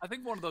 I think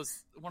one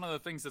of the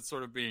things that's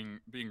sort of being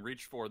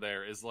reached for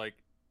there is, like,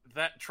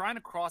 that trying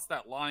to cross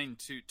that line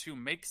to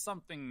make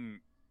something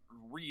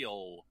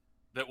real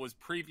that was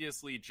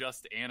previously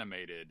just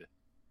animated.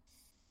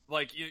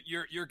 Like,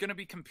 you're going to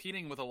be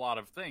competing with a lot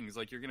of things.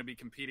 Like, you're going to be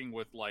competing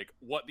with, like,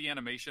 what the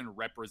animation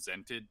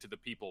represented to the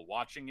people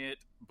watching it,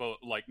 but,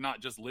 like, not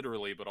just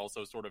literally, but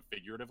also sort of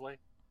figuratively.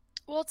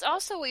 Well, it's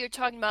also what you're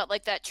talking about,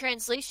 like that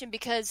translation,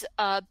 because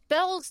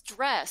Belle's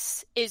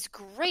dress is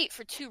great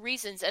for two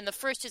reasons. And the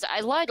first is, I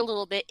lied a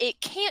little bit,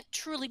 it can't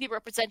truly be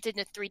represented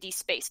in a 3D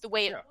space. The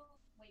way it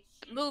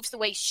moves, the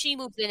way she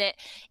moves in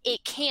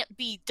it can't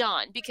be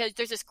done, because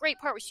there's this great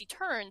part where she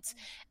turns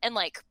and,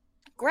 like,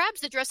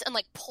 grabs the dress and,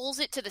 like, pulls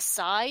it to the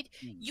side.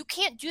 You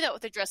can't do that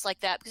with a dress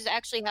like that, because it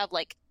actually have,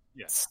 like,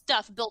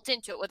 stuff built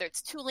into it, whether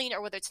it's tooling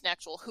or whether it's an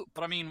actual hoop.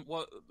 But I mean,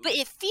 but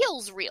it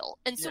feels real.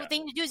 And so what they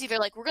need to do is either,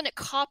 like, we're going to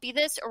copy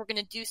this or we're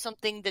going to do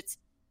something that's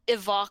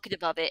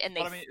evocative of it, and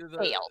they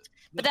failed.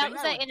 But that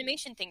was that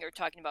animation thing you were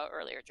talking about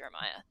earlier,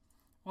 Jeremiah.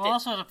 Well,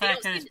 also the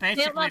fact that it's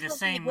basically the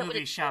same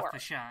movie shot for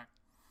shot.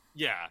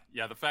 Yeah,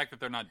 the fact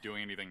that they're not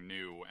doing anything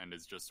new and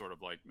is just sort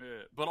of like,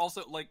 but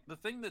also, like, the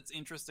thing that's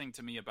interesting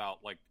to me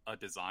about, like, a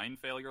design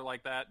failure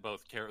like that,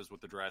 both Kara's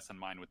with the dress and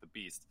mine with the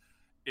beast,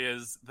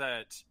 is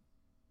that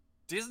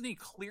Disney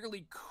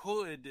clearly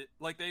could,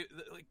 like,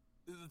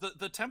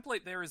 the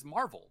template there is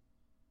Marvel.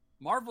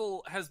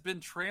 Marvel has been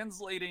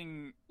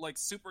translating, like,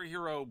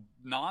 superhero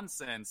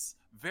nonsense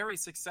very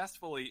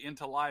successfully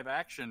into live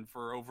action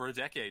for over a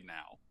decade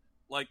now.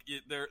 Like,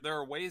 there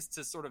are ways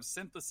to sort of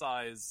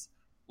synthesize,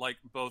 like,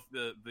 both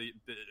the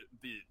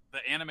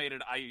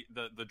animated,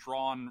 the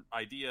drawn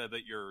idea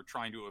that you're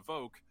trying to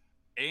evoke,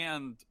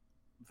 and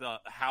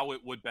how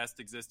it would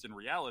best exist in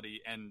reality,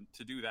 and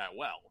to do that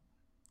well.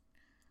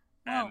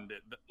 And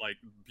like,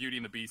 Beauty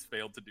and the Beast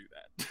failed to do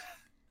that.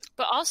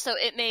 But also,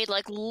 it made,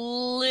 like,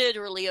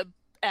 literally a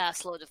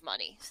ass load of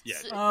money. Yeah.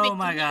 So oh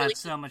my god,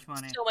 so much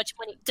money. So much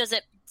money. Does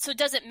it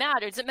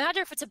matter? Does it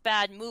matter if it's a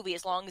bad movie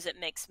as long as it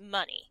makes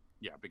money?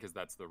 Yeah, because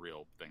that's the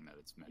real thing that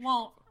it's measured.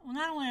 Well,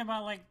 not only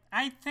about, like,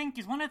 I think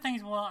is one of the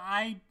things. Well,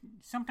 I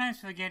sometimes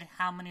forget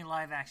how many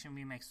live action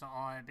remakes there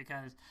are,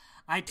 because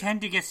I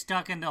tend to get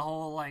stuck in the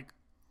whole, like,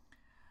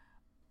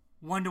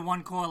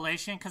 1-to-1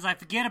 correlation, because I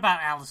forget about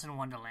Alice in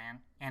Wonderland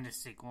and its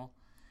sequel.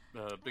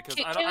 Because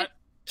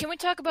can we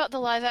talk about the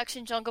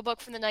live-action Jungle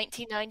Book from the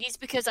 1990s?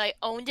 Because I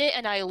owned it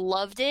and I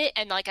loved it,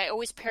 and, like, I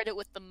always paired it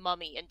with The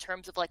Mummy in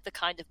terms of, like, the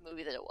kind of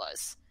movie that it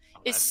was.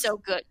 It's so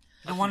good.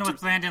 The one with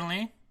Brandon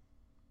Lee?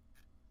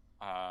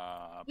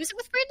 Was it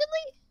with Brandon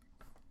Lee?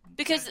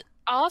 Because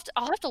I'll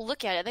have to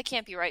look at it. That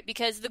can't be right,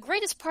 because the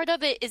greatest part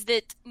of it is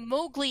that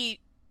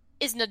Mowgli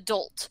is an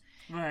adult.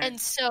 Right. And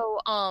so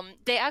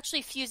they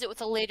actually fuse it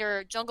with a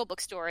later Jungle Book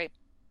story.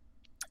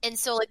 And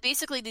so, like,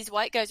 basically these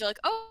white guys are like,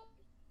 oh,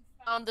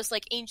 found this,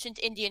 like, ancient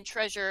Indian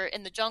treasure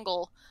in the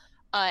jungle,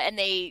 and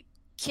they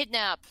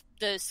kidnap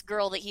this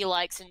girl that he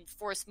likes and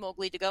force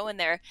Mowgli to go in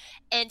there.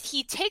 And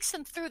he takes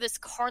them through this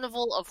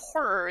carnival of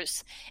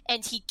horrors,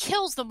 and he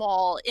kills them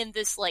all in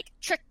this like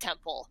trick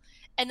temple.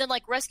 And then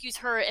like rescues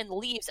her and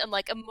leaves, and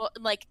like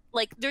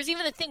there's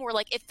even a thing where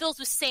like it fills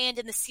with sand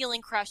and the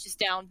ceiling crashes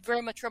down,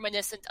 very much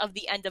reminiscent of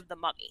the end of The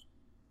Mummy.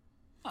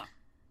 Huh.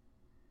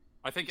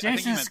 I think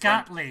Jason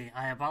Scott Lee.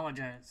 I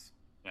apologize.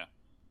 Yeah.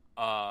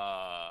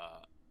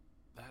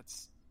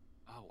 That's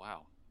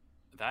wow.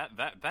 That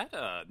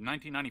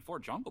 1994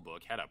 Jungle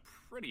Book had a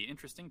pretty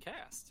interesting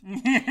cast.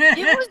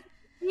 It was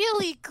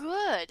really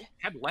good.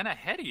 Had Lena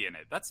Headey in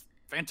it. That's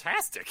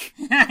fantastic.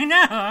 I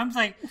know. I'm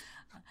like,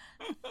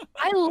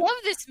 I love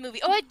this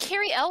movie. Oh, it had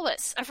Carrie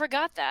Ellis. I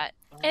forgot that.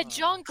 It had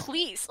John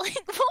Cleese. Like,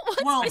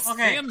 what was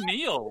Sam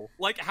Neill.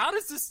 Like, how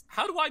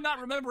do I not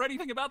remember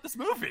anything about this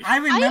movie? I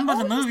remember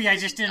the movie. I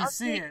just didn't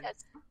see it.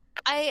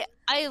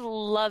 I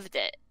loved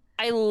it.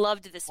 I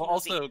loved this movie.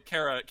 Also,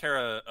 Kara,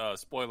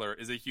 spoiler,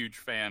 is a huge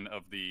fan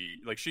of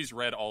she's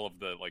read all of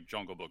the,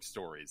 Jungle Book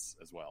stories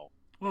as well.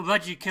 Well,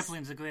 Rudyard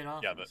Kipling's a great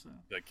author. Yeah,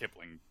 the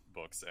Kipling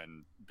books,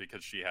 and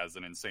because she has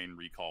an insane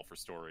recall for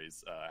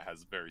stories,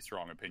 has very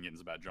strong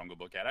opinions about Jungle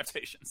Book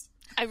adaptations.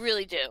 I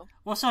really do.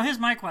 Well, so here's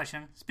my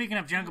question. Speaking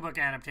of Jungle Book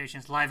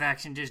adaptations,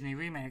 live-action Disney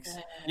remakes.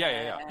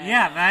 Yeah.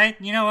 Yeah, right?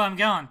 You know where I'm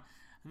going.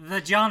 The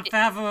Jon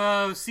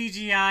Favreau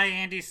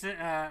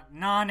CGI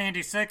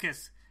non-Andy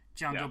Serkis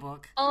Jungle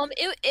Book.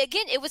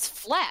 It was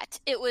flat.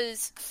 It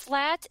was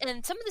flat,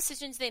 and some of the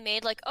decisions they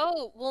made,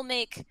 we'll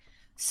make...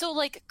 So,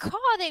 Kaa,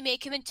 they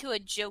make him into a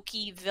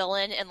jokey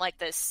villain in,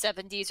 the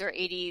 70s or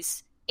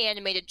 80s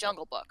animated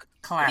Jungle Book.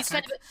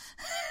 Classic.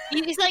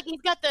 He's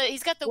got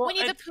the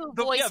Winnie the Pooh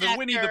voice actor. Yeah, the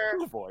Winnie the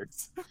Pooh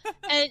voice.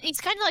 And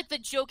he's kind of like the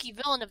jokey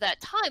villain of that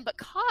time, but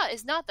Kaa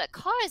is not that.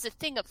 Kaa is a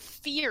thing of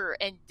fear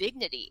and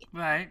dignity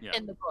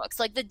in the books.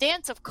 Like, the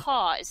dance of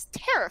Kaa is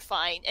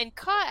terrifying, and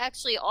Kaa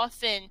actually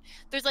often...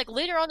 There's,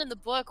 later on in the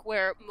book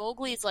where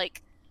Mowgli's,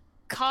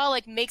 Kaa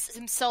makes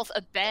himself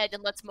a bed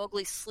and lets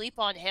Mowgli sleep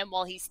on him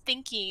while he's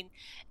thinking,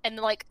 and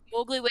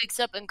Mowgli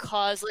wakes up and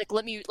Kaa's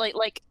let me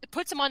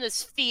puts him on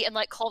his feet and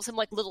calls him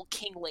little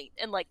kingling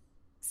and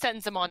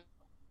sends him on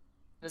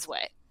his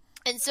way.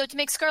 And so to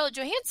make Scarlett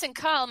Johansson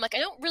Kaa, I'm I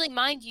don't really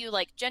mind you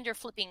gender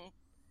flipping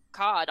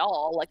Kaa at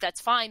all, that's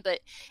fine, but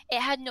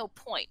it had no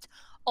point.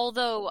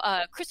 Although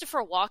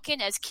Christopher Walken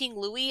as King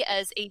Louie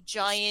as a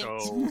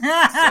giant so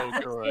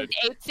good.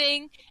 ape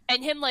thing,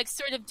 and him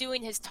sort of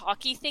doing his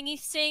talky thingy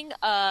thing,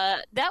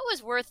 that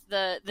was worth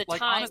the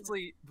time.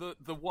 Honestly, the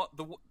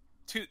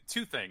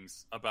two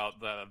things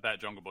about that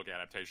Jungle Book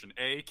adaptation.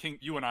 A,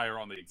 you and I are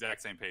on the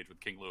exact same page with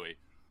King Louie,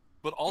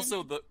 but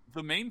also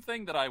the main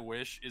thing that I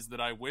wish is that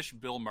I wish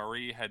Bill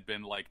Murray had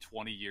been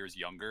 20 years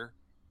younger,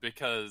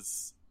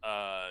 because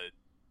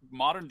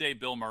modern day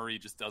Bill Murray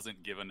just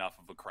doesn't give enough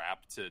of a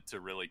crap to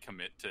really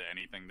commit to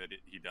anything that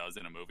he does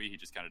in a movie. He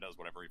just kind of does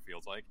whatever he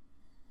feels like.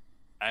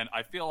 And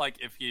I feel like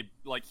if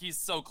he's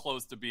so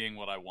close to being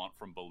what I want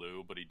from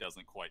Baloo, but he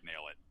doesn't quite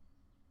nail it.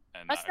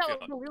 And that's not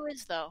what Baloo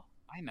is, though.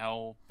 I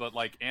know, but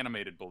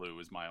animated Baloo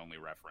is my only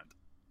reference.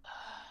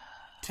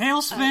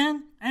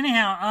 Tailspin?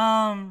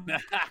 Anyhow,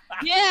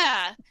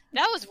 yeah,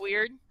 that was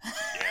weird. Yeah,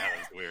 that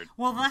was weird.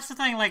 Well, that's the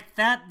thing,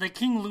 the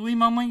King Louie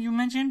moment you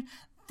mentioned,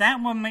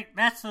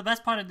 that's the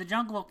best part of the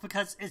Jungle Book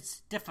because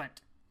it's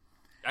different.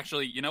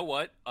 Actually, you know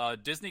what?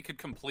 Disney could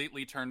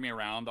completely turn me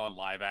around on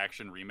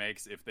live-action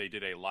remakes if they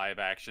did a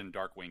live-action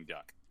Darkwing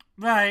Duck.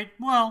 Right.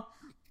 Well,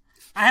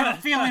 I have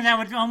a feeling that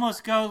would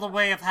almost go the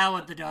way of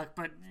Howard the Duck,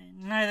 but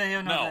neither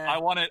here nor there. No,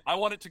 I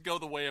want it to go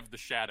the way of the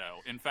Shadow.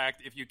 In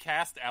fact, if you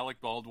cast Alec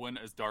Baldwin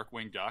as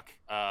Darkwing Duck,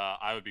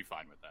 I would be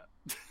fine with that.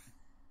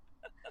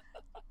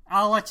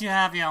 I'll let you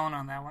have your own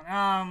on that one.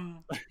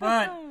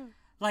 But...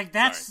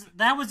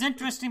 that was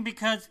interesting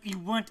because you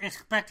weren't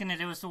expecting it.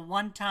 It was the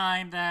one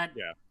time that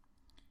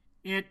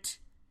it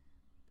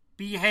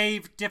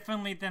behaved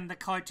differently than the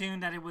cartoon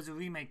that it was a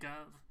remake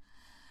of.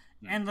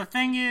 And the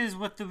thing is,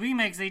 with the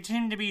remakes, they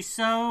tend to be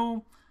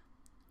so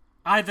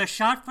either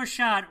shot for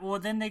shot or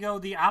then they go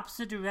the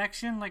opposite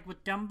direction, like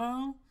with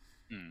Dumbo.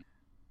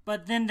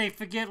 But then they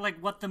forget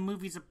what the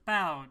movie's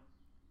about.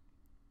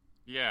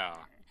 Yeah.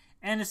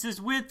 And it's this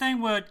weird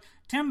thing where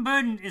Tim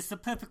Burton is the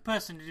perfect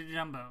person to do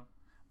Dumbo.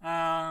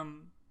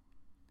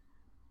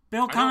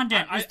 Bill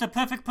Condon is the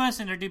perfect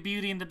person to do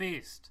Beauty and the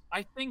Beast.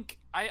 I think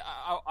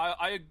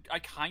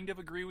I kind of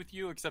agree with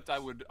you, except I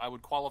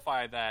would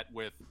qualify that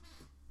with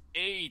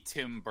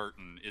Tim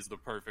Burton is the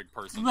perfect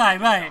person. Right.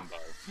 But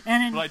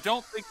I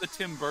don't think the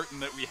Tim Burton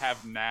that we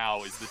have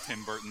now is the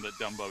Tim Burton that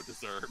Dumbo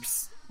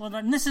deserves. Well,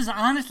 this is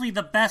honestly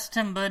the best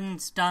Tim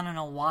Burton's done in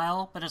a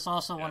while, but it's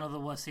also one of the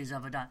worst he's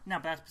ever done. No,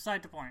 but that's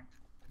beside the point.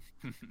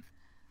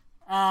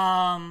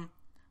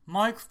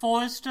 Mark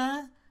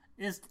Forster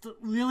is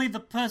really the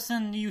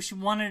person you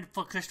wanted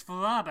for Christopher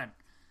Robin.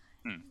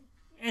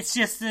 It's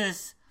just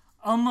this,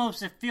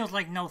 almost, it feels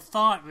like no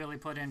thought really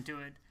put into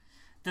it.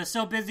 They're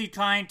so busy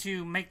trying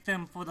to make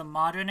them for the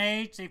modern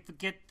age, they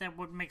forget that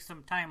what makes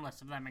them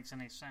timeless, if that makes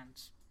any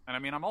sense. And I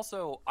mean,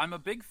 I'm a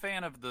big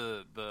fan of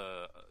the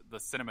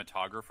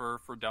cinematographer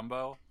for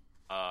Dumbo,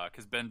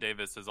 because Ben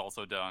Davis has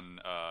also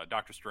done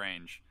Doctor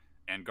Strange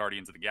and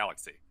Guardians of the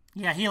Galaxy.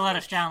 Yeah, he let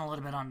us down a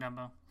little bit on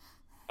Dumbo.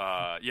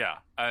 Yeah,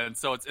 and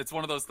so it's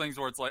one of those things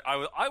where it's like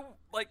I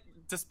like,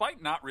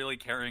 despite not really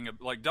caring,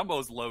 like,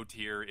 Dumbo's low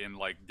tier in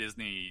like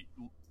Disney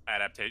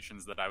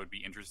adaptations that I would be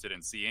interested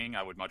in seeing.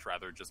 I would much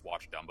rather just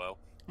watch Dumbo,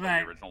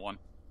 right, the original one.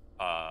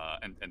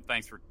 And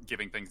thanks for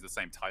giving things the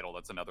same title.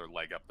 That's another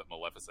leg up that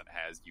Maleficent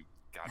has. You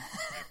got.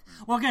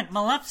 Well, again,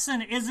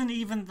 Maleficent isn't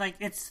even like,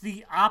 it's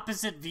the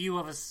opposite view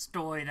of a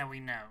story that we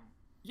know.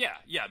 Yeah,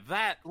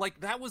 that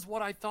was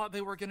what I thought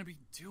they were going to be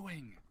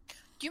doing.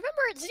 Do you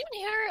remember? Does anyone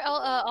here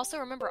also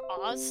remember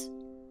Oz?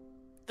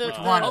 Which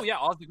one? Oh yeah,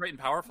 Oz the Great and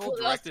Powerful,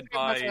 directed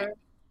by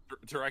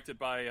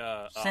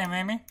Sam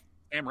Raimi.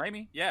 Sam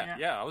Raimi. Yeah.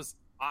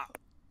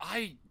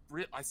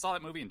 I saw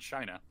that movie in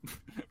China.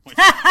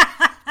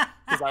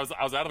 Because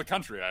I was out of the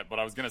country, but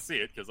I was going to see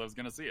it because I was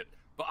going to see it.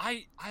 But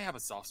I have a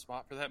soft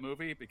spot for that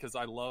movie because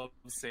I love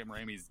Sam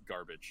Raimi's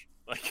garbage.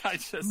 Like, I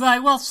just... Right,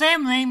 well,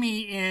 Sam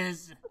Raimi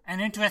is an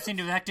interesting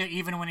director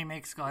even when he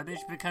makes garbage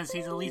because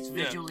he's at least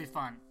visually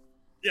fun.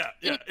 Yeah,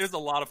 it was a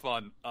lot of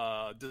fun,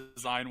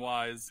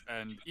 design-wise,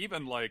 and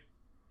even, like,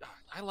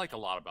 I like a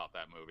lot about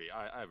that movie.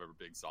 I have a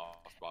big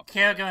soft spot for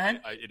Kara, it. go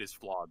ahead. It is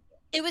flawed.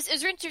 It was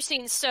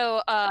interesting.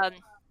 So,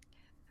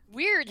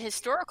 weird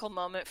historical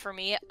moment for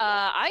me.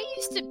 I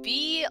used to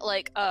be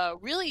like a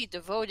really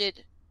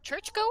devoted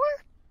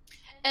churchgoer,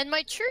 and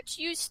my church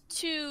used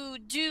to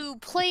do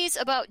plays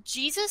about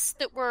Jesus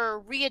that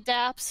were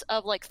readapts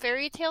of like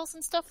fairy tales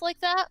and stuff like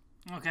that.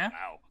 Okay.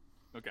 Wow.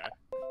 Okay.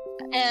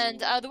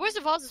 And The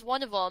Wizard of Oz is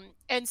one of them,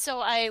 and so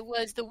I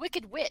was the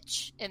Wicked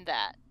Witch in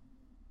that.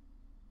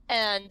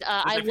 And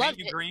I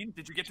loved it. Green?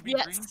 Did you get to be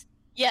green?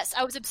 Yes,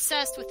 I was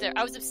obsessed with it.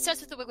 I was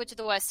obsessed with the Wicked Witch of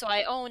the West, so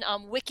I own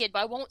Wicked, but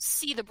I won't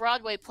see the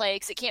Broadway play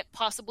because it can't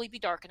possibly be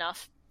dark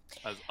enough.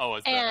 As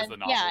the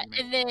novel. Yeah,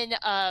 and then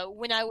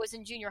when I was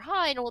in junior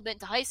high and a little bit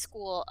into high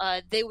school,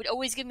 they would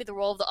always give me the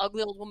role of the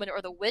ugly old woman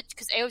or the witch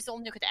because A, I was the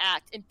only one who could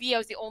act, and B, I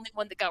was the only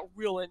one that got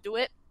real into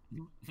it.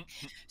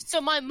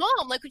 So my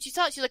mom, like, when she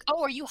saw it, she's like,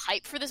 "Oh, are you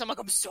hyped for this?" I'm like,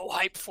 "I'm so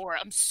hyped for it.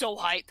 I'm so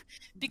hyped."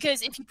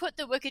 Because if you put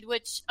the Wicked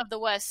Witch of the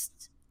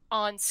West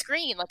on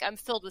screen, like, I'm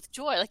filled with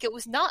joy. Like, it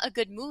was not a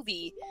good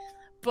movie,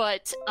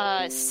 but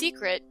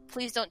secret,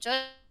 please don't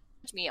judge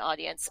me,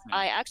 audience.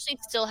 I actually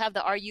still have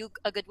the Are You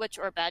a Good Witch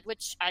or a Bad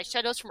Witch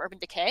eyeshadows from Urban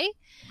Decay,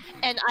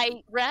 and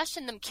I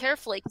ration them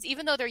carefully because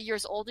even though they're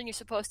years old and you're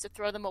supposed to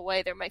throw them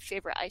away, they're my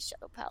favorite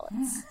eyeshadow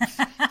palettes.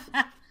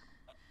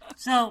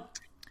 So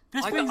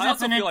this brings I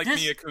also up feel like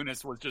Mila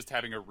Kunis was just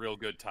having a real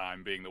good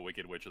time being the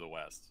Wicked Witch of the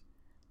West.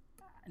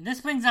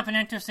 This brings up an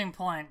interesting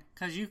point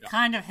because you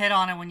kind of hit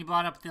on it when you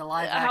brought up the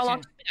live action. How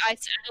long? I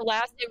said the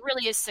last. It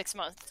really is 6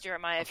 months,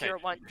 Jeremiah. Okay. If you're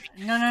wondering.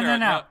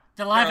 No.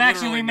 The live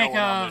action remake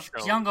of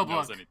Jungle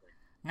Book, anything.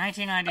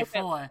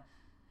 1994.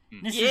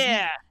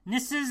 Okay.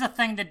 This is a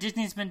thing that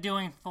Disney's been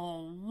doing for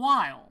a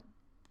while.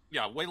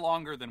 Yeah, way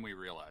longer than we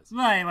realized.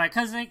 Right.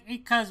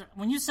 Because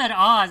when you said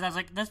Oz, I was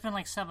like, there's been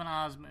like 7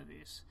 Oz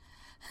movies.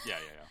 Yeah.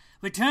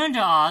 Return to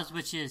Oz,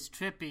 which is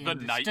trippy The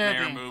and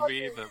Nightmare disturbing.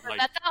 movie.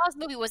 That Oz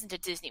movie wasn't a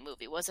Disney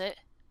movie, was it?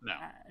 No.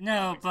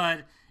 No,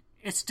 but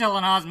it's still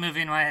an Oz movie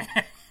in my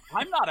head.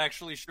 I'm not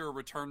actually sure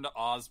Return to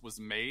Oz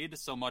was made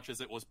so much as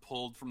it was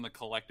pulled from the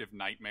collective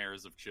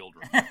nightmares of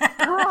children.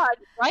 God,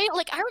 right?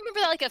 Like, I remember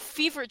that like a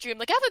fever dream.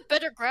 Like, I have a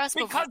better grasp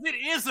Because it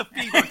is a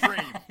fever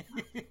dream!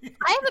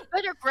 I have a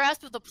better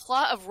grasp of the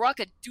plot of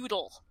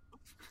Rock-a-Doodle.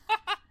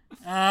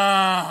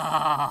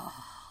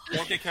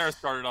 Don't get Kara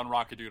started on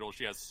Rock-a-Doodle.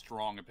 She has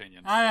strong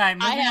opinions. All right,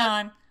 moving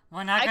on.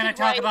 We're not going to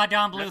talk about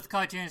Don Bluth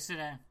cartoons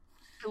today.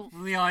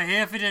 We are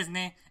here for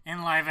Disney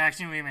and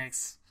live-action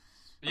remakes.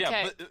 Yeah,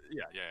 Okay. but,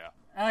 yeah.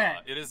 Okay.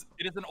 It is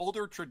an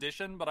older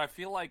tradition, but I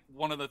feel like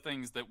one of the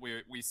things that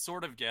we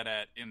sort of get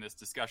at in this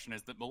discussion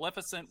is that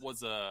Maleficent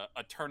was a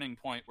turning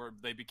point where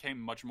they became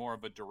much more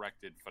of a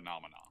directed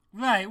phenomenon.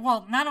 Right.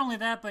 Well, not only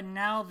that, but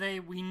now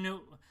we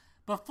knew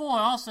before.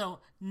 Also,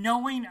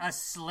 knowing a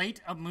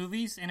slate of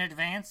movies in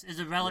advance is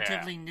a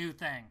relatively new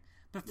thing.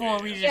 Before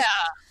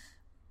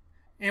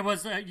it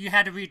was you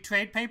had to read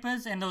trade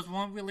papers, and those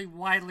weren't really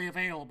widely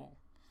available.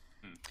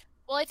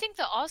 Well, I think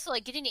that also,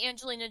 like, getting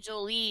Angelina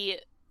Jolie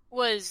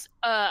was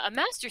a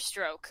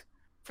masterstroke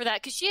for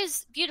that, because she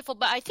is beautiful,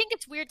 but I think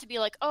it's weird to be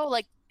like, oh,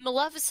 like,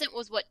 Maleficent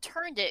was what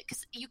turned it,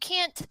 because you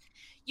can't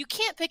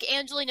pick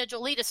Angelina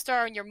Jolie to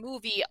star in your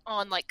movie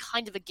on, like,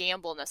 kind of a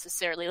gamble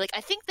necessarily. Like,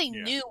 I think they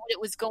knew what it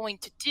was going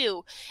to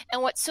do,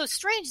 and what's so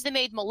strange is they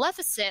made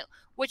Maleficent,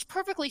 which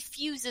perfectly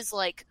fuses,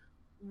 like,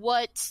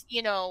 what,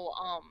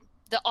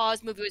 the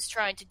Oz movie was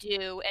trying to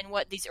do and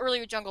what these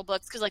earlier Jungle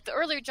Books, because like the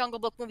earlier Jungle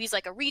Book movies,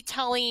 like a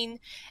retelling,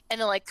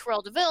 and then like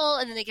Cruella de Vil,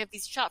 and then they give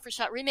these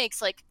shot-for-shot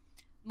remakes. Like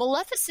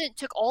Maleficent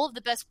took all of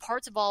the best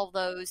parts of all of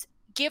those,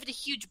 gave it a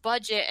huge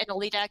budget and a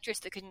lead actress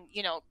that can,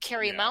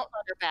 carry a mountain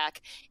on her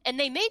back, and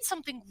they made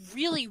something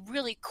really,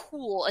 really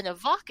cool and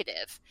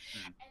evocative.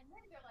 And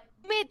then they're like,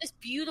 we made this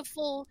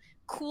beautiful,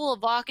 cool,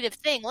 evocative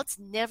thing. Let's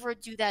never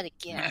do that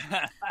again.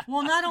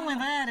 Well, not only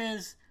that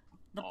is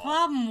the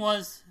problem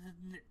was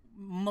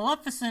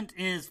Maleficent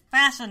is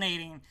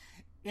fascinating.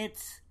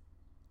 It's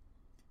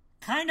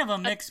kind of a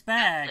mixed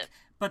bag,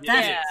 but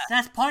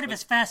that's part of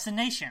its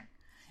fascination,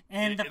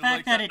 and the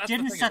fact that it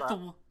didn't set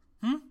the.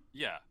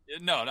 Yeah,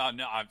 no.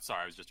 I'm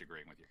sorry. I was just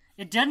agreeing with you.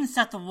 It didn't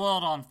set the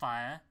world on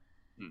fire,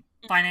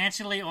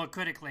 financially or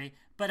critically,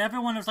 but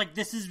everyone was like,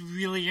 "This is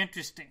really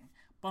interesting."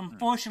 But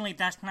unfortunately,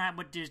 that's not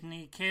what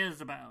Disney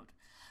cares about,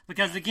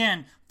 because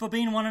again, for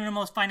being one of the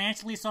most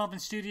financially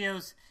solvent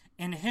studios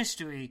in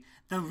history,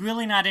 they're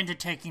really not into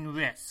taking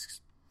risks.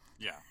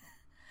 Yeah.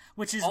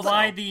 Which is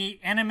why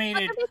the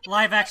animated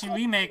live-action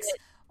remakes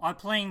are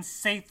playing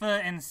safer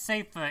and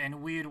safer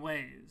in weird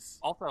ways.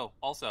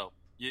 Also,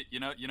 you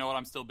know what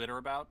I'm still bitter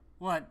about?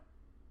 What?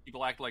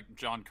 People act like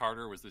John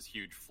Carter was this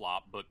huge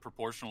flop, but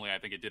proportionally, I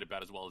think it did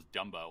about as well as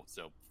Dumbo.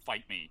 So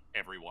fight me,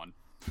 everyone.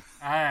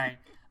 All right.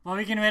 What are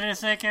we getting ready to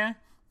say, Karen?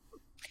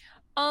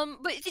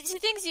 But the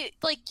things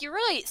you're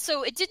right.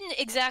 So it didn't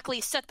exactly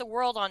set the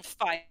world on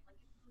fire,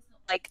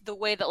 like the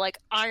way that like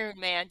Iron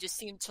Man just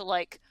seemed to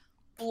like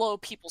blow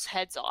people's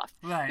heads off.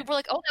 Right. People were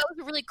like, "Oh, that was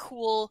a really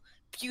cool,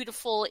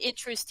 beautiful,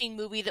 interesting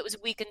movie that was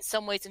weak in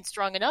some ways and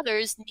strong in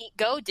others. Neat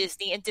go,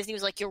 Disney." And Disney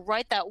was like, "You're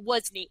right, that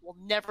was neat. We'll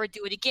never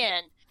do it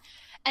again."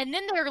 And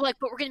then they're like,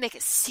 "But we're going to make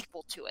a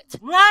sequel to it."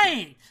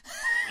 Right.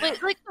 Like,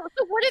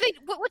 so what are they?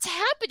 What's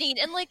happening?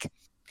 And like,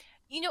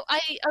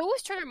 I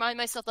always try to remind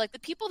myself, like, the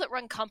people that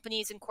run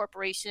companies and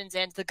corporations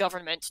and the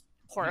government,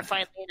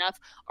 horrifyingly enough,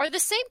 are the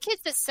same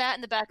kids that sat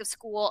in the back of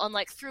school and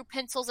like threw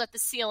pencils at the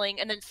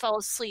ceiling and then fell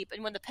asleep.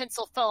 And when the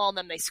pencil fell on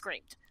them, they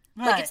screamed.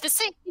 Right. Like, it's the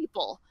same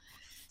people.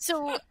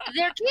 So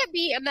there can't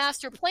be a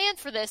master plan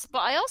for this. But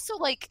I also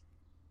like,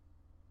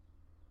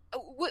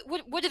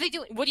 what are they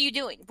doing? What are you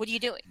doing? What are you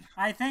doing?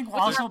 I think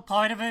also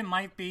part of it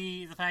might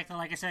be the fact that,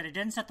 like I said, it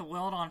didn't set the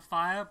world on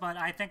fire, but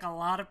I think a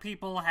lot of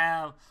people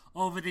have,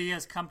 over the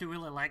years, come to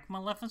really like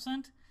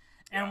Maleficent.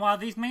 And while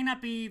these may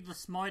not be the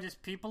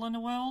smartest people in the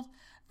world,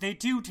 they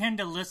do tend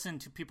to listen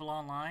to people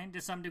online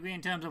to some degree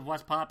in terms of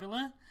what's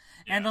popular.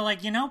 Yeah. And they're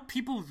like,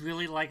 people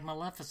really like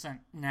Maleficent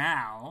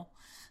now.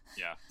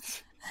 Yeah.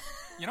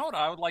 You know what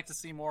I would like to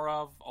see more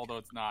of, although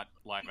it's not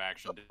live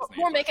action Disney.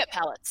 More makeup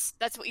palettes.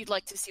 That's what you'd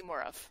like to see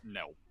more of.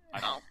 No, I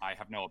don't. I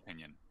have no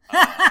opinion.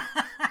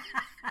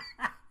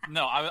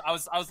 No, I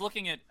was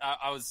looking at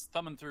I was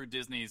thumbing through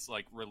Disney's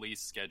like release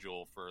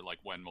schedule for like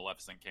when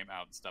Maleficent came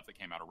out and stuff that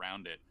came out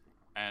around it,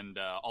 and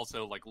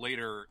also like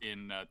later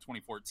in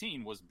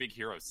 2014 was Big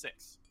Hero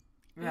 6.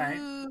 Right.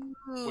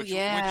 Ooh, which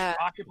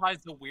occupies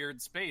the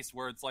weird space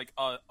where it's like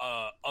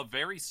a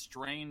very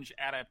strange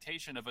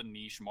adaptation of a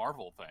niche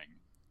Marvel thing.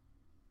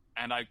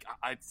 And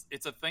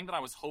it's a thing that I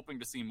was hoping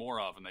to see more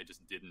of, and they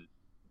just didn't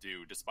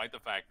do, despite the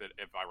fact that,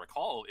 if I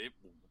recall,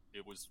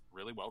 it was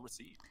really well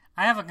received.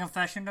 I have a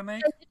confession to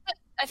make.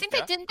 I think they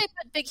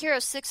put Big Hero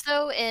 6,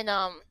 though, in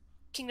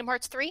Kingdom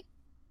Hearts 3?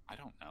 I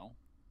don't know.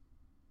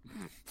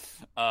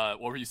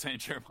 What were you saying,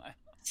 Jeremiah?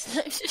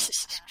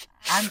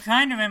 I'm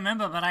trying to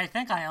remember, but I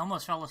think I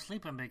almost fell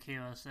asleep in Big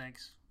Hero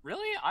 6.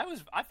 Really?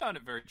 I found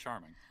it very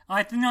charming.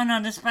 Oh,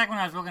 no, this is back when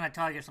I was working at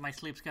Target, so my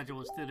sleep schedule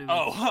was through the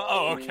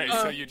roof. Okay,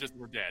 so you just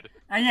were dead.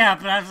 Yeah,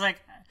 but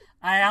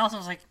I also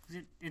was like,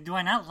 do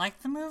I not like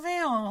the movie?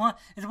 Or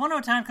it's one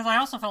of the times, because I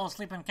also fell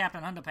asleep in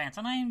Captain Underpants,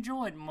 and I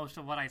enjoyed most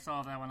of what I saw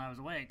of that when I was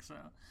awake, so.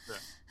 Sure.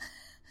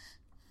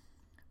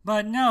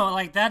 But no,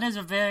 like, that is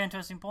a very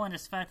interesting point,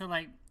 is the fact that,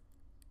 like,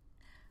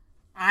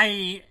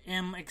 I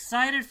am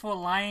excited for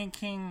Lion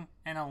King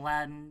and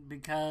Aladdin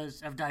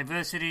because of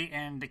diversity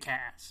and the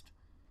cast.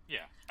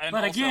 Yeah, and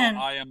but also, again,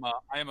 I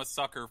am a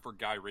sucker for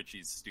Guy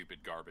Ritchie's stupid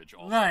garbage.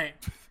 Also. Right,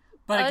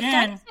 but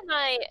again, Dice and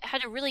I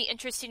had a really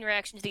interesting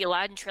reaction to the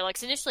Aladdin trailer.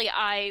 Because initially,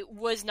 I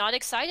was not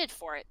excited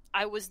for it.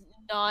 I was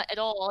not at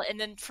all. And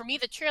then for me,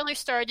 the trailer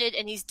started,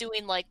 and he's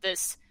doing like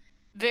this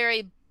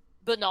very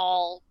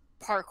banal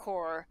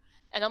parkour,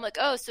 and I'm like,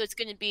 oh, so it's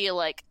going to be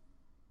like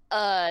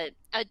a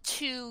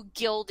too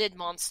gilded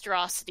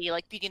monstrosity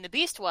like Beauty and the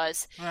Beast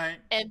was. Right.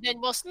 And then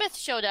Will Smith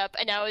showed up,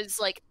 and I was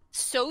like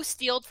so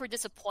steeled for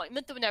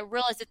disappointment that when I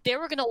realized that they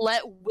were going to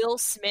let Will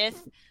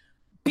Smith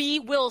be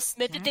Will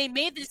Smith, that they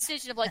made the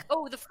decision of like,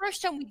 oh, the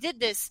first time we did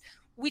this,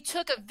 we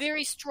took a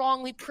very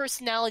strongly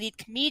personality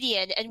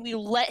comedian and we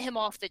let him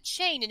off the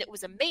chain, and it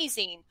was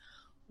amazing.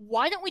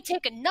 Why don't we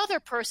take another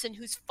person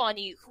who's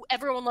funny, who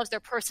everyone loves their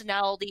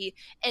personality,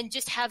 and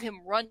just have him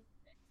run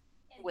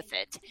with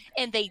it?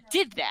 And they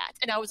did that,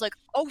 and I was like,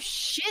 oh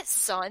shit,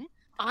 son,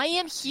 I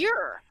am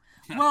here.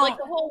 Well, like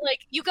the whole like,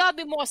 you gotta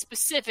be more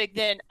specific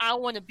than I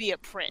want to be a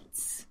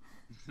prince.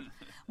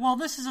 Well,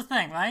 this is the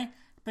thing, right?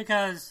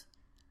 Because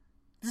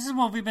this is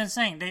what we've been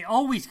saying. They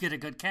always get a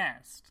good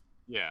cast.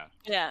 Yeah.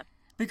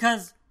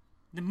 Because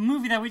the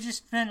movie that we just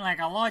spent like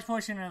a large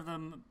portion of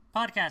the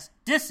podcast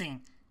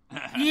dissing,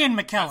 Ian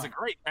McKellen. That's a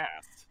great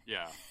cast.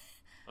 Yeah,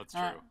 that's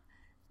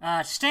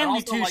true.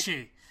 Stanley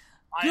Tucci.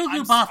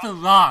 Gugu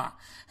Batha.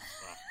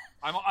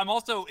 I'm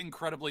also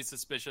incredibly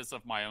suspicious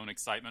of my own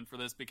excitement for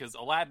this because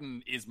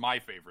Aladdin is my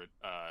favorite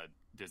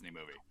Disney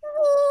movie.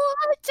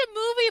 What? A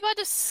movie about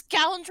a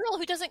scoundrel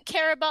who doesn't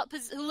care about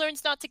who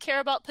learns not to care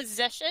about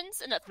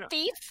possessions and a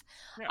thief?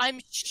 Yeah. I'm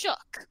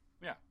shook.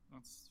 Yeah,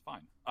 that's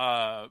fine.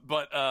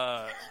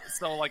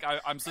 So like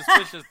I'm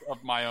suspicious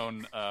of my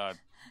own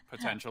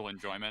potential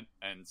enjoyment,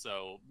 and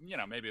so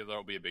maybe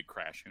there'll be a big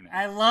crash. Who knows?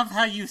 I love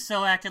how you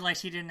so acted like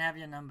she didn't have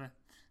your number.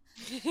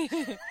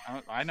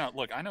 I know.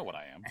 Look, I know what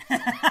I am.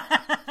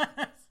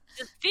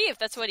 A thief.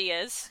 That's what he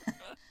is.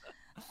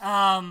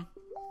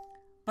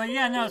 But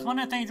yeah, no, it's one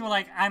of the things where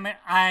like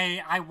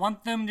I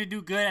want them to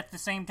do good at the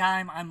same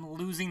time. I'm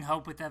losing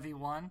hope with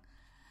everyone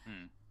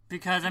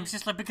because I'm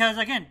just like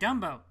again,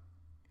 Dumbo,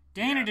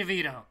 Danny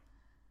DeVito,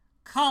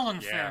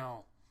 Colin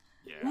Farrell,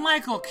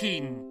 Michael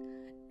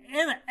Keaton,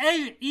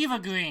 Eva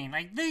Green.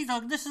 Like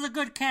this is a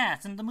good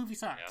cast, and the movie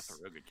sucks. Yeah, that's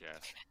a real good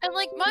cast. And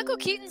like Michael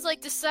Keaton's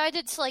like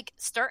decided to like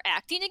start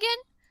acting again.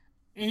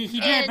 He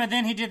did, but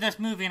then he did this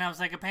movie, and I was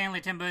like, apparently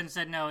Tim Burton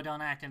said no,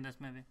 don't act in this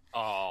movie.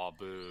 Oh,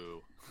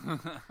 boo.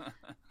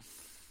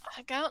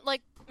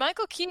 Like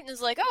Michael Keaton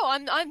is like, oh,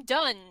 I'm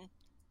done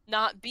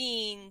not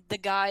being the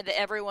guy that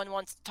everyone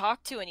wants to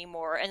talk to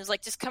anymore, and is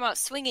like just come out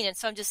swinging. And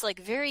so I'm just like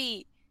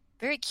very,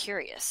 very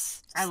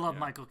curious. I love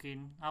Michael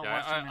Keaton. I'll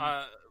watch him.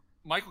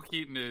 Michael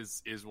Keaton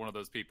is one of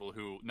those people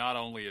who not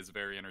only is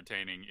very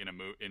entertaining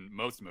in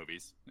most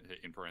movies,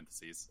 in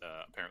parentheses,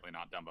 apparently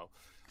not Dumbo,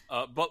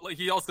 but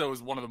he also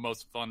is one of the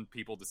most fun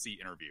people to see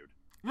interviewed.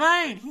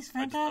 Right, he's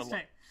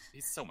fantastic.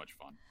 He's so much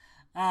fun.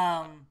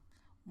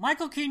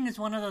 Michael Keaton is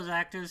one of those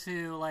actors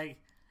who, like,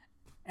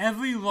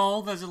 every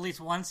role there's at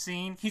least one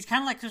scene. He's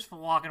kind of like Christopher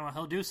Walken, where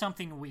he'll do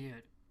something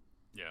weird.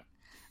 Yeah.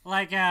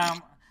 Like, that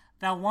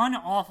one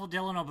awful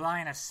Dylan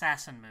O'Brien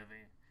assassin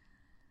movie.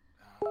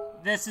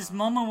 There's this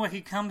moment where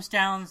he comes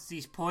down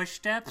these push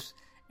steps,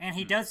 and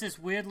he does this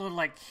weird little,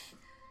 like,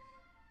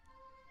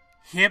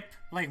 hip,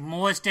 like,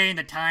 Morris Day in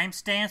the Time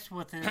stance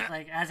with his,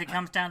 like, as he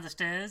comes down the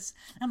stairs.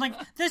 I'm like,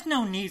 there's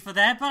no need for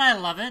that, but I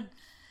love it.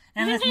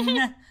 And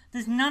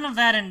there's none of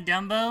that in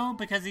Dumbo,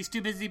 because he's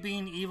too busy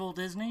being evil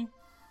Disney.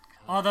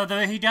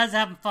 Although he does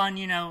have fun,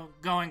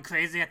 going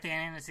crazy at the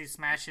end as he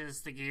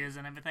smashes the gears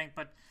and everything,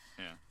 but...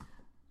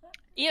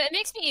 Yeah, it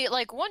makes me,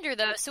 like, wonder,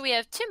 though. So we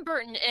have Tim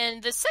Burton,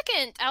 and the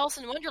second Alice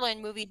in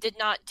Wonderland movie did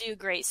not do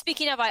great.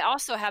 Speaking of, I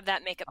also have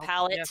that makeup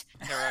palette. Yes,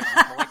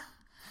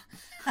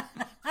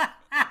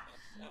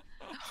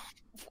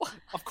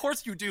 Of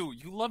course you do.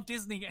 You love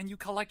Disney, and you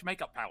collect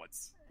makeup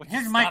palettes.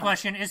 Here's my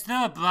question. Is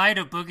there a Bride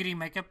of Boogity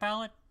makeup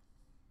palette?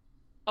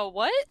 A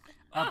what?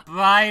 A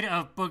Bride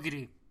of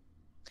Boogity.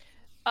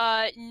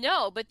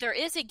 No, but there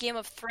is a Game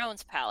of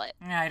Thrones palette.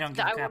 I don't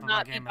give a crap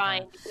about Game of Thrones. I will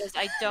not be buying because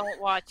I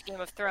don't watch Game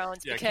of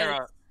Thrones. Yeah,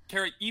 because...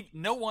 Kara,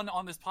 no one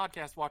on this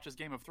podcast watches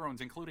Game of Thrones,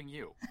 including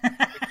you.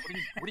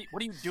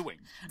 What are you doing?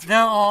 There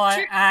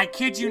are, I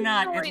kid you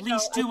not, at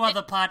least two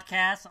other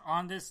podcasts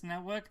on this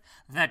network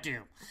that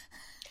do.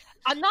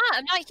 I'm not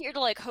here to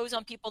like hose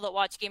on people that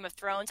watch Game of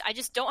Thrones. I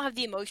just don't have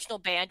the emotional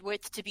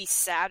bandwidth to be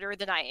sadder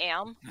than I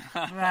am.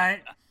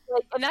 Right.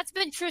 And that's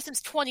been true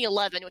since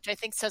 2011, which I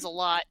think says a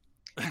lot.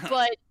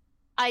 But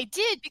I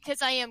did,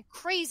 because I am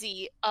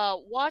crazy,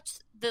 watch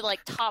the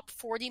like top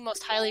 40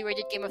 most highly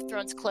rated Game of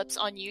Thrones clips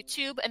on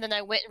YouTube, and then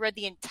I went and read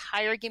the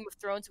entire Game of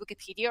Thrones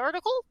Wikipedia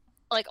article,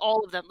 like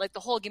all of them, like the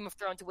whole Game of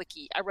Thrones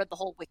wiki. I read the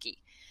whole wiki.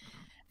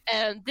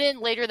 And then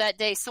later that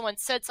day, someone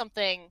said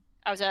something.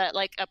 I was at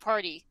like a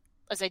party,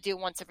 as I do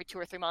once every 2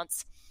 or 3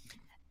 months,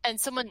 and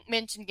someone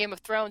mentioned Game of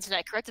Thrones, and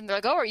I corrected them. They're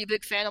like, "Oh, are you a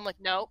big fan?" I'm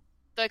like, "No."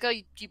 They're like, "Oh,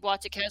 you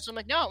watch it casually?" I'm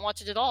like, "No, I don't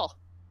watch it at all."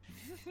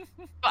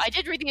 But I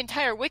did read the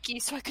entire wiki,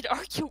 so I could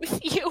argue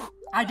with you.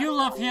 I do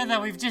love here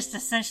that we've just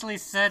essentially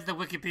said that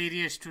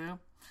Wikipedia is true.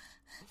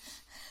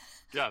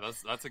 Yeah,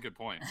 that's a good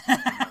point.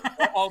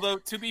 Although,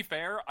 to be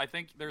fair, I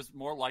think there's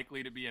more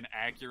likely to be an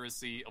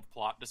accuracy of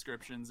plot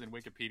descriptions in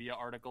Wikipedia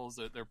articles.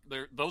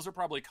 Those are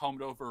probably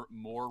combed over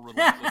more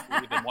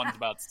relentlessly than ones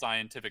about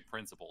scientific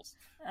principles.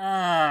 Oh,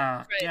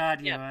 right.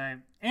 God, you're right.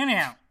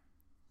 Anyhow.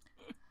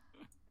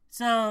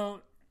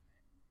 So,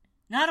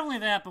 not only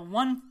that, but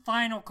one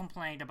final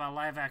complaint about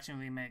live-action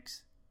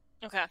remakes.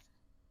 Okay.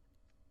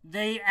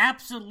 They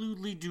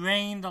absolutely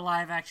drain the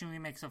live-action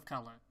remakes of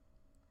color.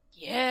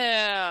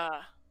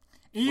 Yeah.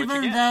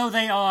 Even though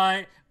they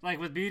are, like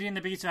with Beauty and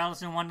the Beast or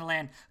Alice in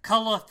Wonderland,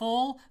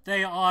 colorful,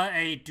 they are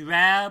a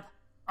drab,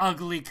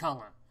 ugly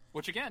color.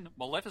 Which, again,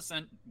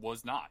 Maleficent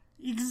was not.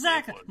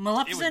 Exactly.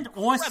 Maleficent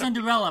or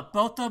Cinderella,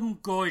 both of them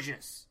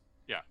gorgeous.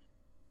 Yeah.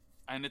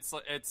 And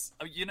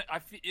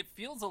it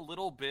feels a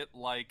little bit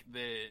like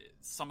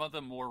some of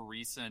the more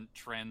recent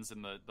trends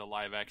in the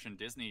live-action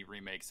Disney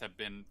remakes have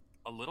been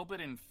a little bit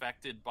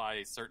infected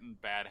by certain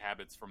bad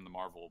habits from the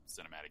Marvel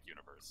Cinematic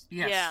Universe.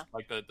 Yes. Yeah.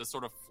 Like the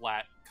sort of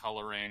flat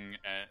coloring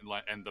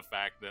and the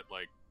fact that,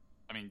 like,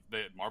 I mean,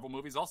 the Marvel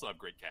movies also have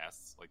great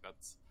casts. Like,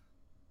 that's,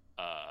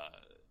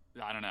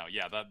 I don't know.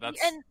 Yeah,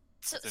 that's... And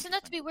so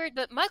not to be weird,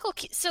 but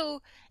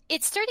so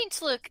it's starting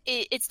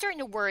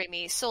to worry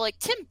me. So, like,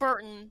 Tim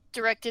Burton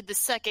directed the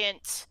second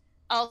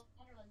Alice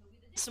in Wonderland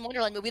movie Alice in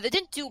Wonderland movie that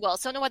didn't do well,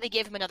 so I don't know why they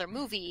gave him another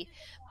movie.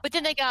 But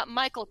then they got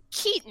Michael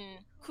Keaton,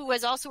 who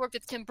has also worked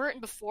with Tim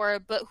Burton before,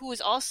 but who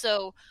has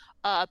also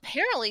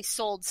apparently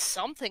sold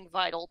something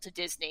vital to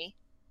Disney.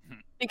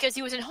 Because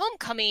he was in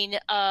Homecoming,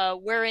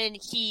 wherein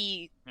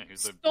he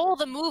stole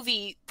the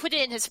movie, put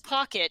it in his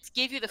pocket,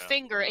 gave you the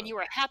finger, and you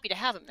were happy to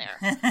have him there.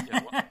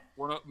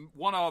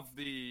 One of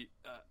the,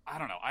 I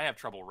don't know, I have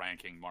trouble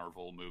ranking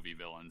Marvel movie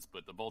villains,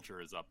 but the Vulture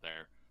is up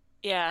there.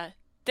 Yeah.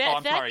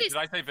 I'm sorry, did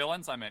I say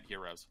villains? I meant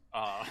heroes.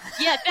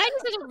 Yeah, that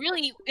is a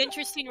really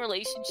interesting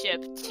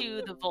relationship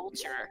to the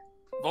Vulture.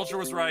 Vulture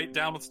was right,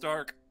 down with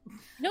Stark.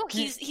 No,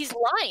 he's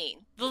lying.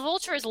 The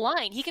Vulture is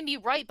lying. He can be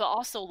right, but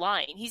also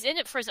lying. He's in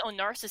it for his own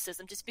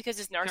narcissism, just because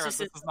his narcissism...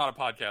 This is not a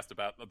podcast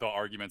about the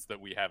arguments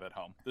that we have at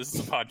home. This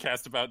is a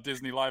podcast about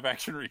Disney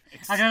live-action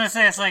remakes. I was gonna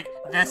say, it's like,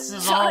 this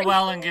is all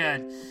well and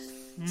good.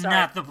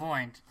 Not the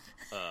point.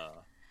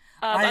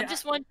 I'm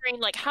just wondering,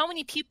 like, how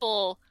many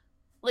people...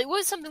 Like, what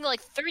was something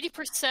like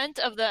 30%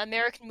 of the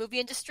American movie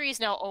industry is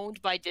now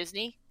owned by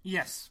Disney?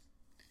 Yes.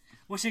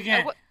 Which,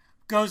 again...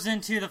 goes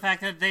into the fact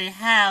that they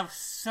have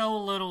so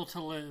little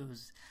to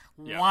lose.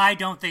 Yeah. Why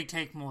don't they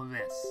take more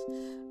risks?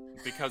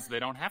 Because they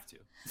don't have to.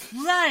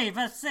 Right,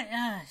 but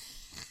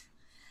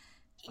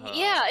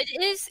yeah,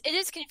 it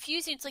is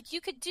confusing. It's like you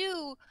could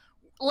do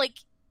like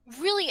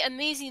really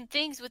amazing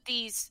things with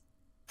these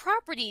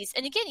properties.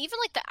 And again, even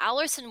like the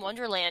Alice in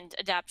Wonderland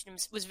adaptation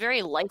was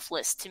very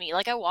lifeless to me.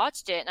 Like I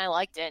watched it and I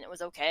liked it and it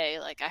was okay.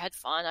 Like I had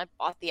fun. I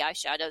bought the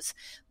eyeshadows.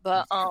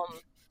 But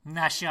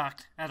not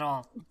shocked at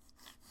all.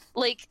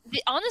 Like,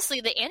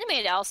 honestly, the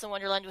animated Alice in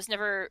Wonderland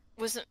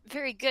wasn't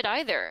very good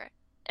either.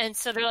 And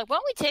so they're like, why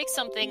don't we take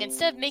something,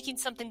 instead of making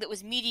something that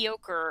was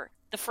mediocre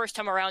the first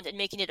time around and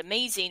making it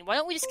amazing, why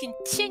don't we just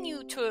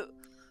continue to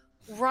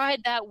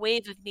ride that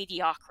wave of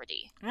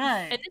mediocrity?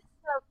 Right. And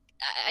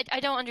this, I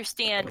don't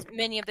understand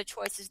many of the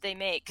choices they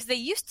make. Because I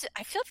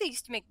feel like they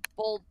used to make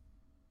bold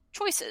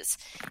choices.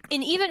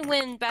 And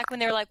even back when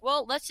they were like,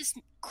 well, let's just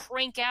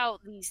crank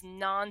out these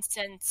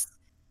nonsense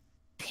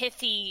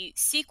pithy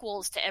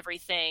sequels to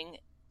everything,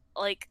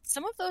 like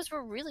some of those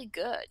were really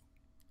good.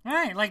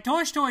 Right, like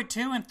Toy Story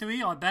 2 and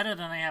 3 are better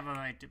than they have a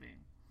right to be.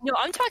 No,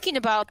 I'm talking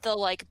about the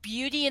like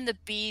Beauty and the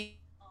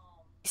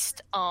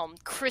Beast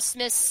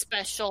Christmas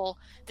special,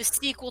 the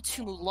sequel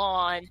to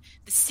Mulan,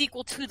 the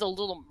sequel to The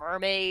Little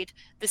Mermaid,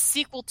 the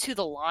sequel to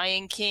The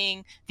Lion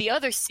King, the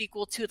other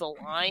sequel to The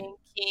Lion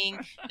King,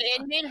 the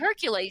animated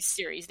Hercules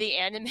series, the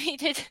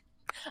animated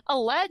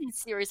Aladdin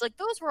series. Like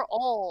those were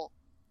all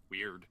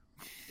weird.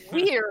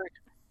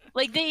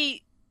 Like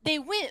they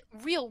went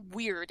real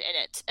weird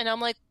in it, and I'm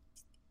like,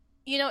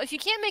 you know, if you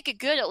can't make it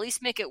good, at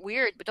least make it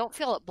weird, but don't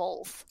fail at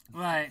both.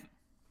 Right.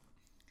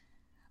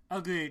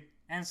 Agreed.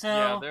 And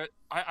so yeah,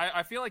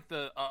 I feel like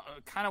the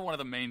kind of one of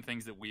the main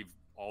things that we've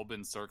all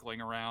been circling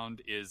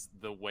around is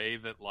the way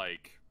that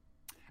like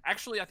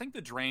actually I think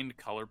the drained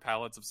color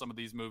palettes of some of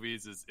these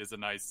movies is a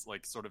nice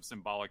like sort of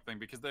symbolic thing,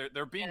 because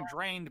they're being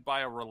drained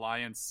by a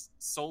reliance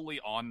solely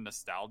on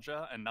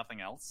nostalgia and nothing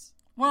else.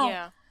 Well,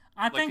 yeah.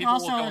 I like think people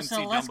also will go and so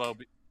see less,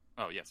 Dumbo.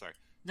 Oh yeah, sorry.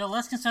 They're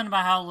less concerned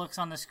about how it looks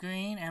on the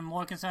screen and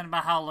more concerned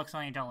about how it looks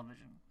on your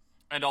television.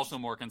 And also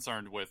more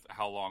concerned with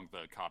how long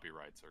the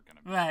copyrights are going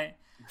to be. Right.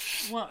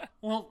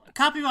 Well,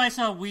 copyrights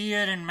are a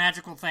weird and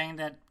magical thing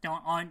that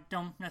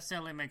don't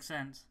necessarily make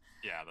sense.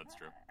 Yeah, that's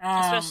true.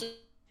 Especially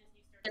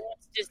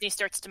once Disney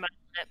starts to mind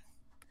it.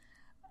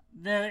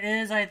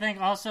 There is, I think,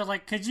 also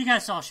like, because you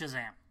guys saw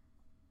Shazam.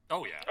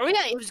 Oh yeah. Oh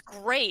yeah, it was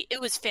great. It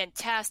was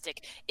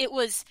fantastic. It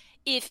was.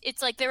 If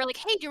it's like they were like,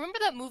 hey, do you remember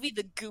that movie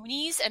The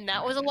Goonies? And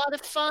that was a lot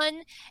of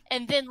fun.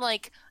 And then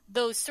like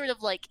those sort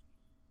of like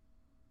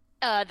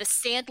The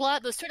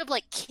Sandlot, those sort of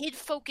like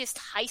kid-focused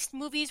heist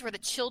movies where the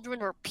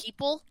children were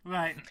people.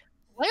 Right.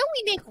 Why don't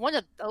we make one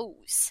of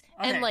those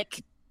and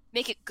like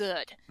make it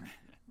good?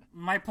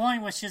 My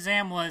point with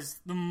Shazam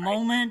was the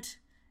moment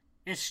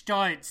it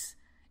starts,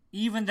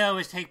 even though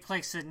it takes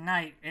place at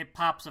night, it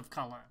pops of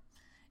color.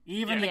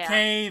 Even the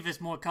cave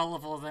is more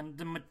colorful than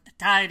the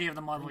entirety of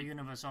the Marvel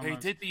Universe almost.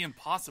 They did the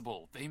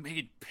impossible. They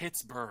made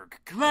Pittsburgh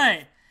colorful.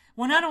 Right.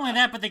 Well, not only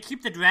that, but they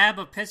keep the drab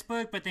of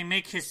Pittsburgh, but they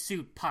make his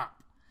suit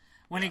pop.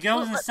 When he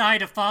goes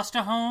inside a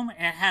foster home,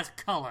 it has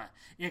color.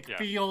 It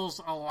feels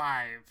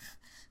alive.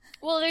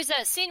 Well, there's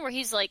that scene where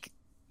he's like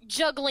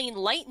juggling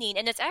lightning,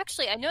 and it's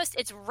actually, I noticed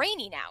it's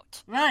raining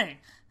out. Right.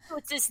 So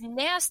it's this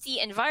nasty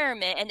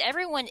environment, and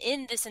everyone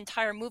in this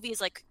entire movie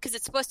is like, because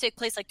it's supposed to take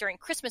place like during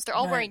Christmas, they're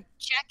all wearing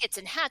jackets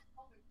and hats,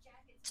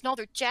 and all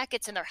their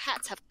jackets and their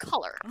hats have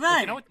color.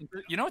 Right.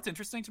 You know what's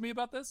interesting to me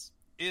about this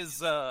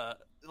is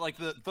like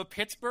the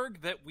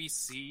Pittsburgh that we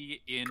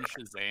see in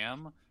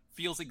Shazam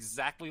feels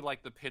exactly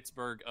like the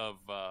Pittsburgh of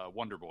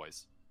Wonder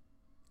Boys.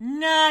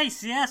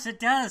 Nice. Yes, it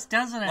does,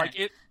 doesn't it? Like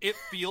it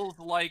feels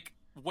like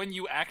when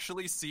you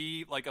actually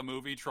see like a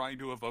movie trying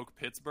to evoke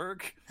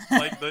Pittsburgh,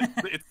 like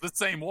it's the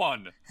same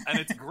one, and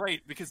it's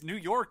great because New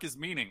York is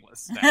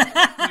meaningless now.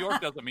 Like, New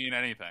York doesn't mean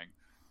anything,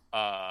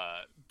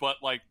 but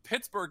like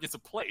Pittsburgh is a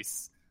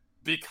place,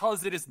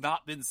 because it has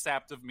not been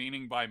sapped of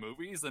meaning by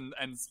movies, and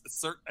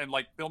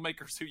like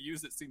filmmakers who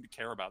use it seem to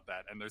care about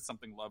that, and there's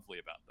something lovely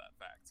about that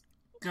fact.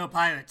 Go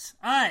Pirates!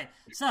 All right,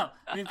 so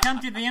we've come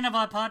to the end of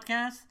our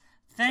podcast.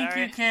 Thank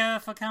you, Kara,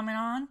 for coming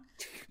on.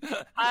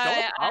 Don't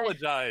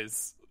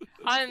apologize.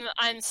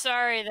 I'm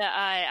sorry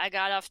that I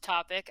got off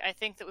topic. I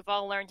think that we've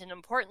all learned an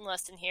important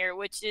lesson here,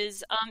 which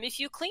is if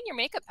you clean your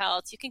makeup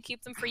palettes, you can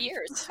keep them for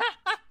years.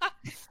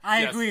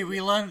 I agree.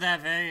 We learned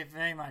that very,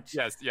 very much.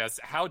 Yes.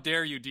 How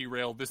dare you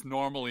derail this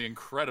normally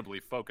incredibly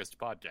focused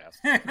podcast?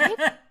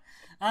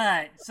 All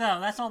right, so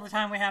that's all the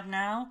time we have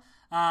now.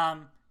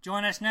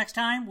 Join us next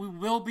time. We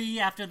will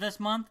be, after this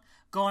month,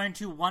 going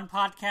to one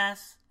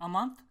podcast a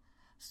month.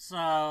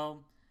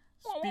 So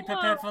be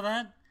prepared for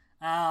that.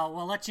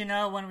 We'll let you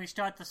know when we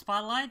start the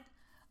spotlight.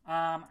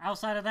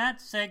 Outside of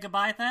that, say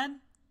goodbye, Thad.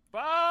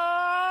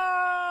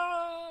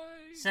 Bye!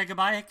 Say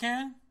goodbye,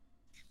 Kara.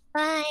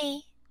 Bye.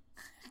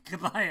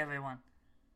 Goodbye, everyone.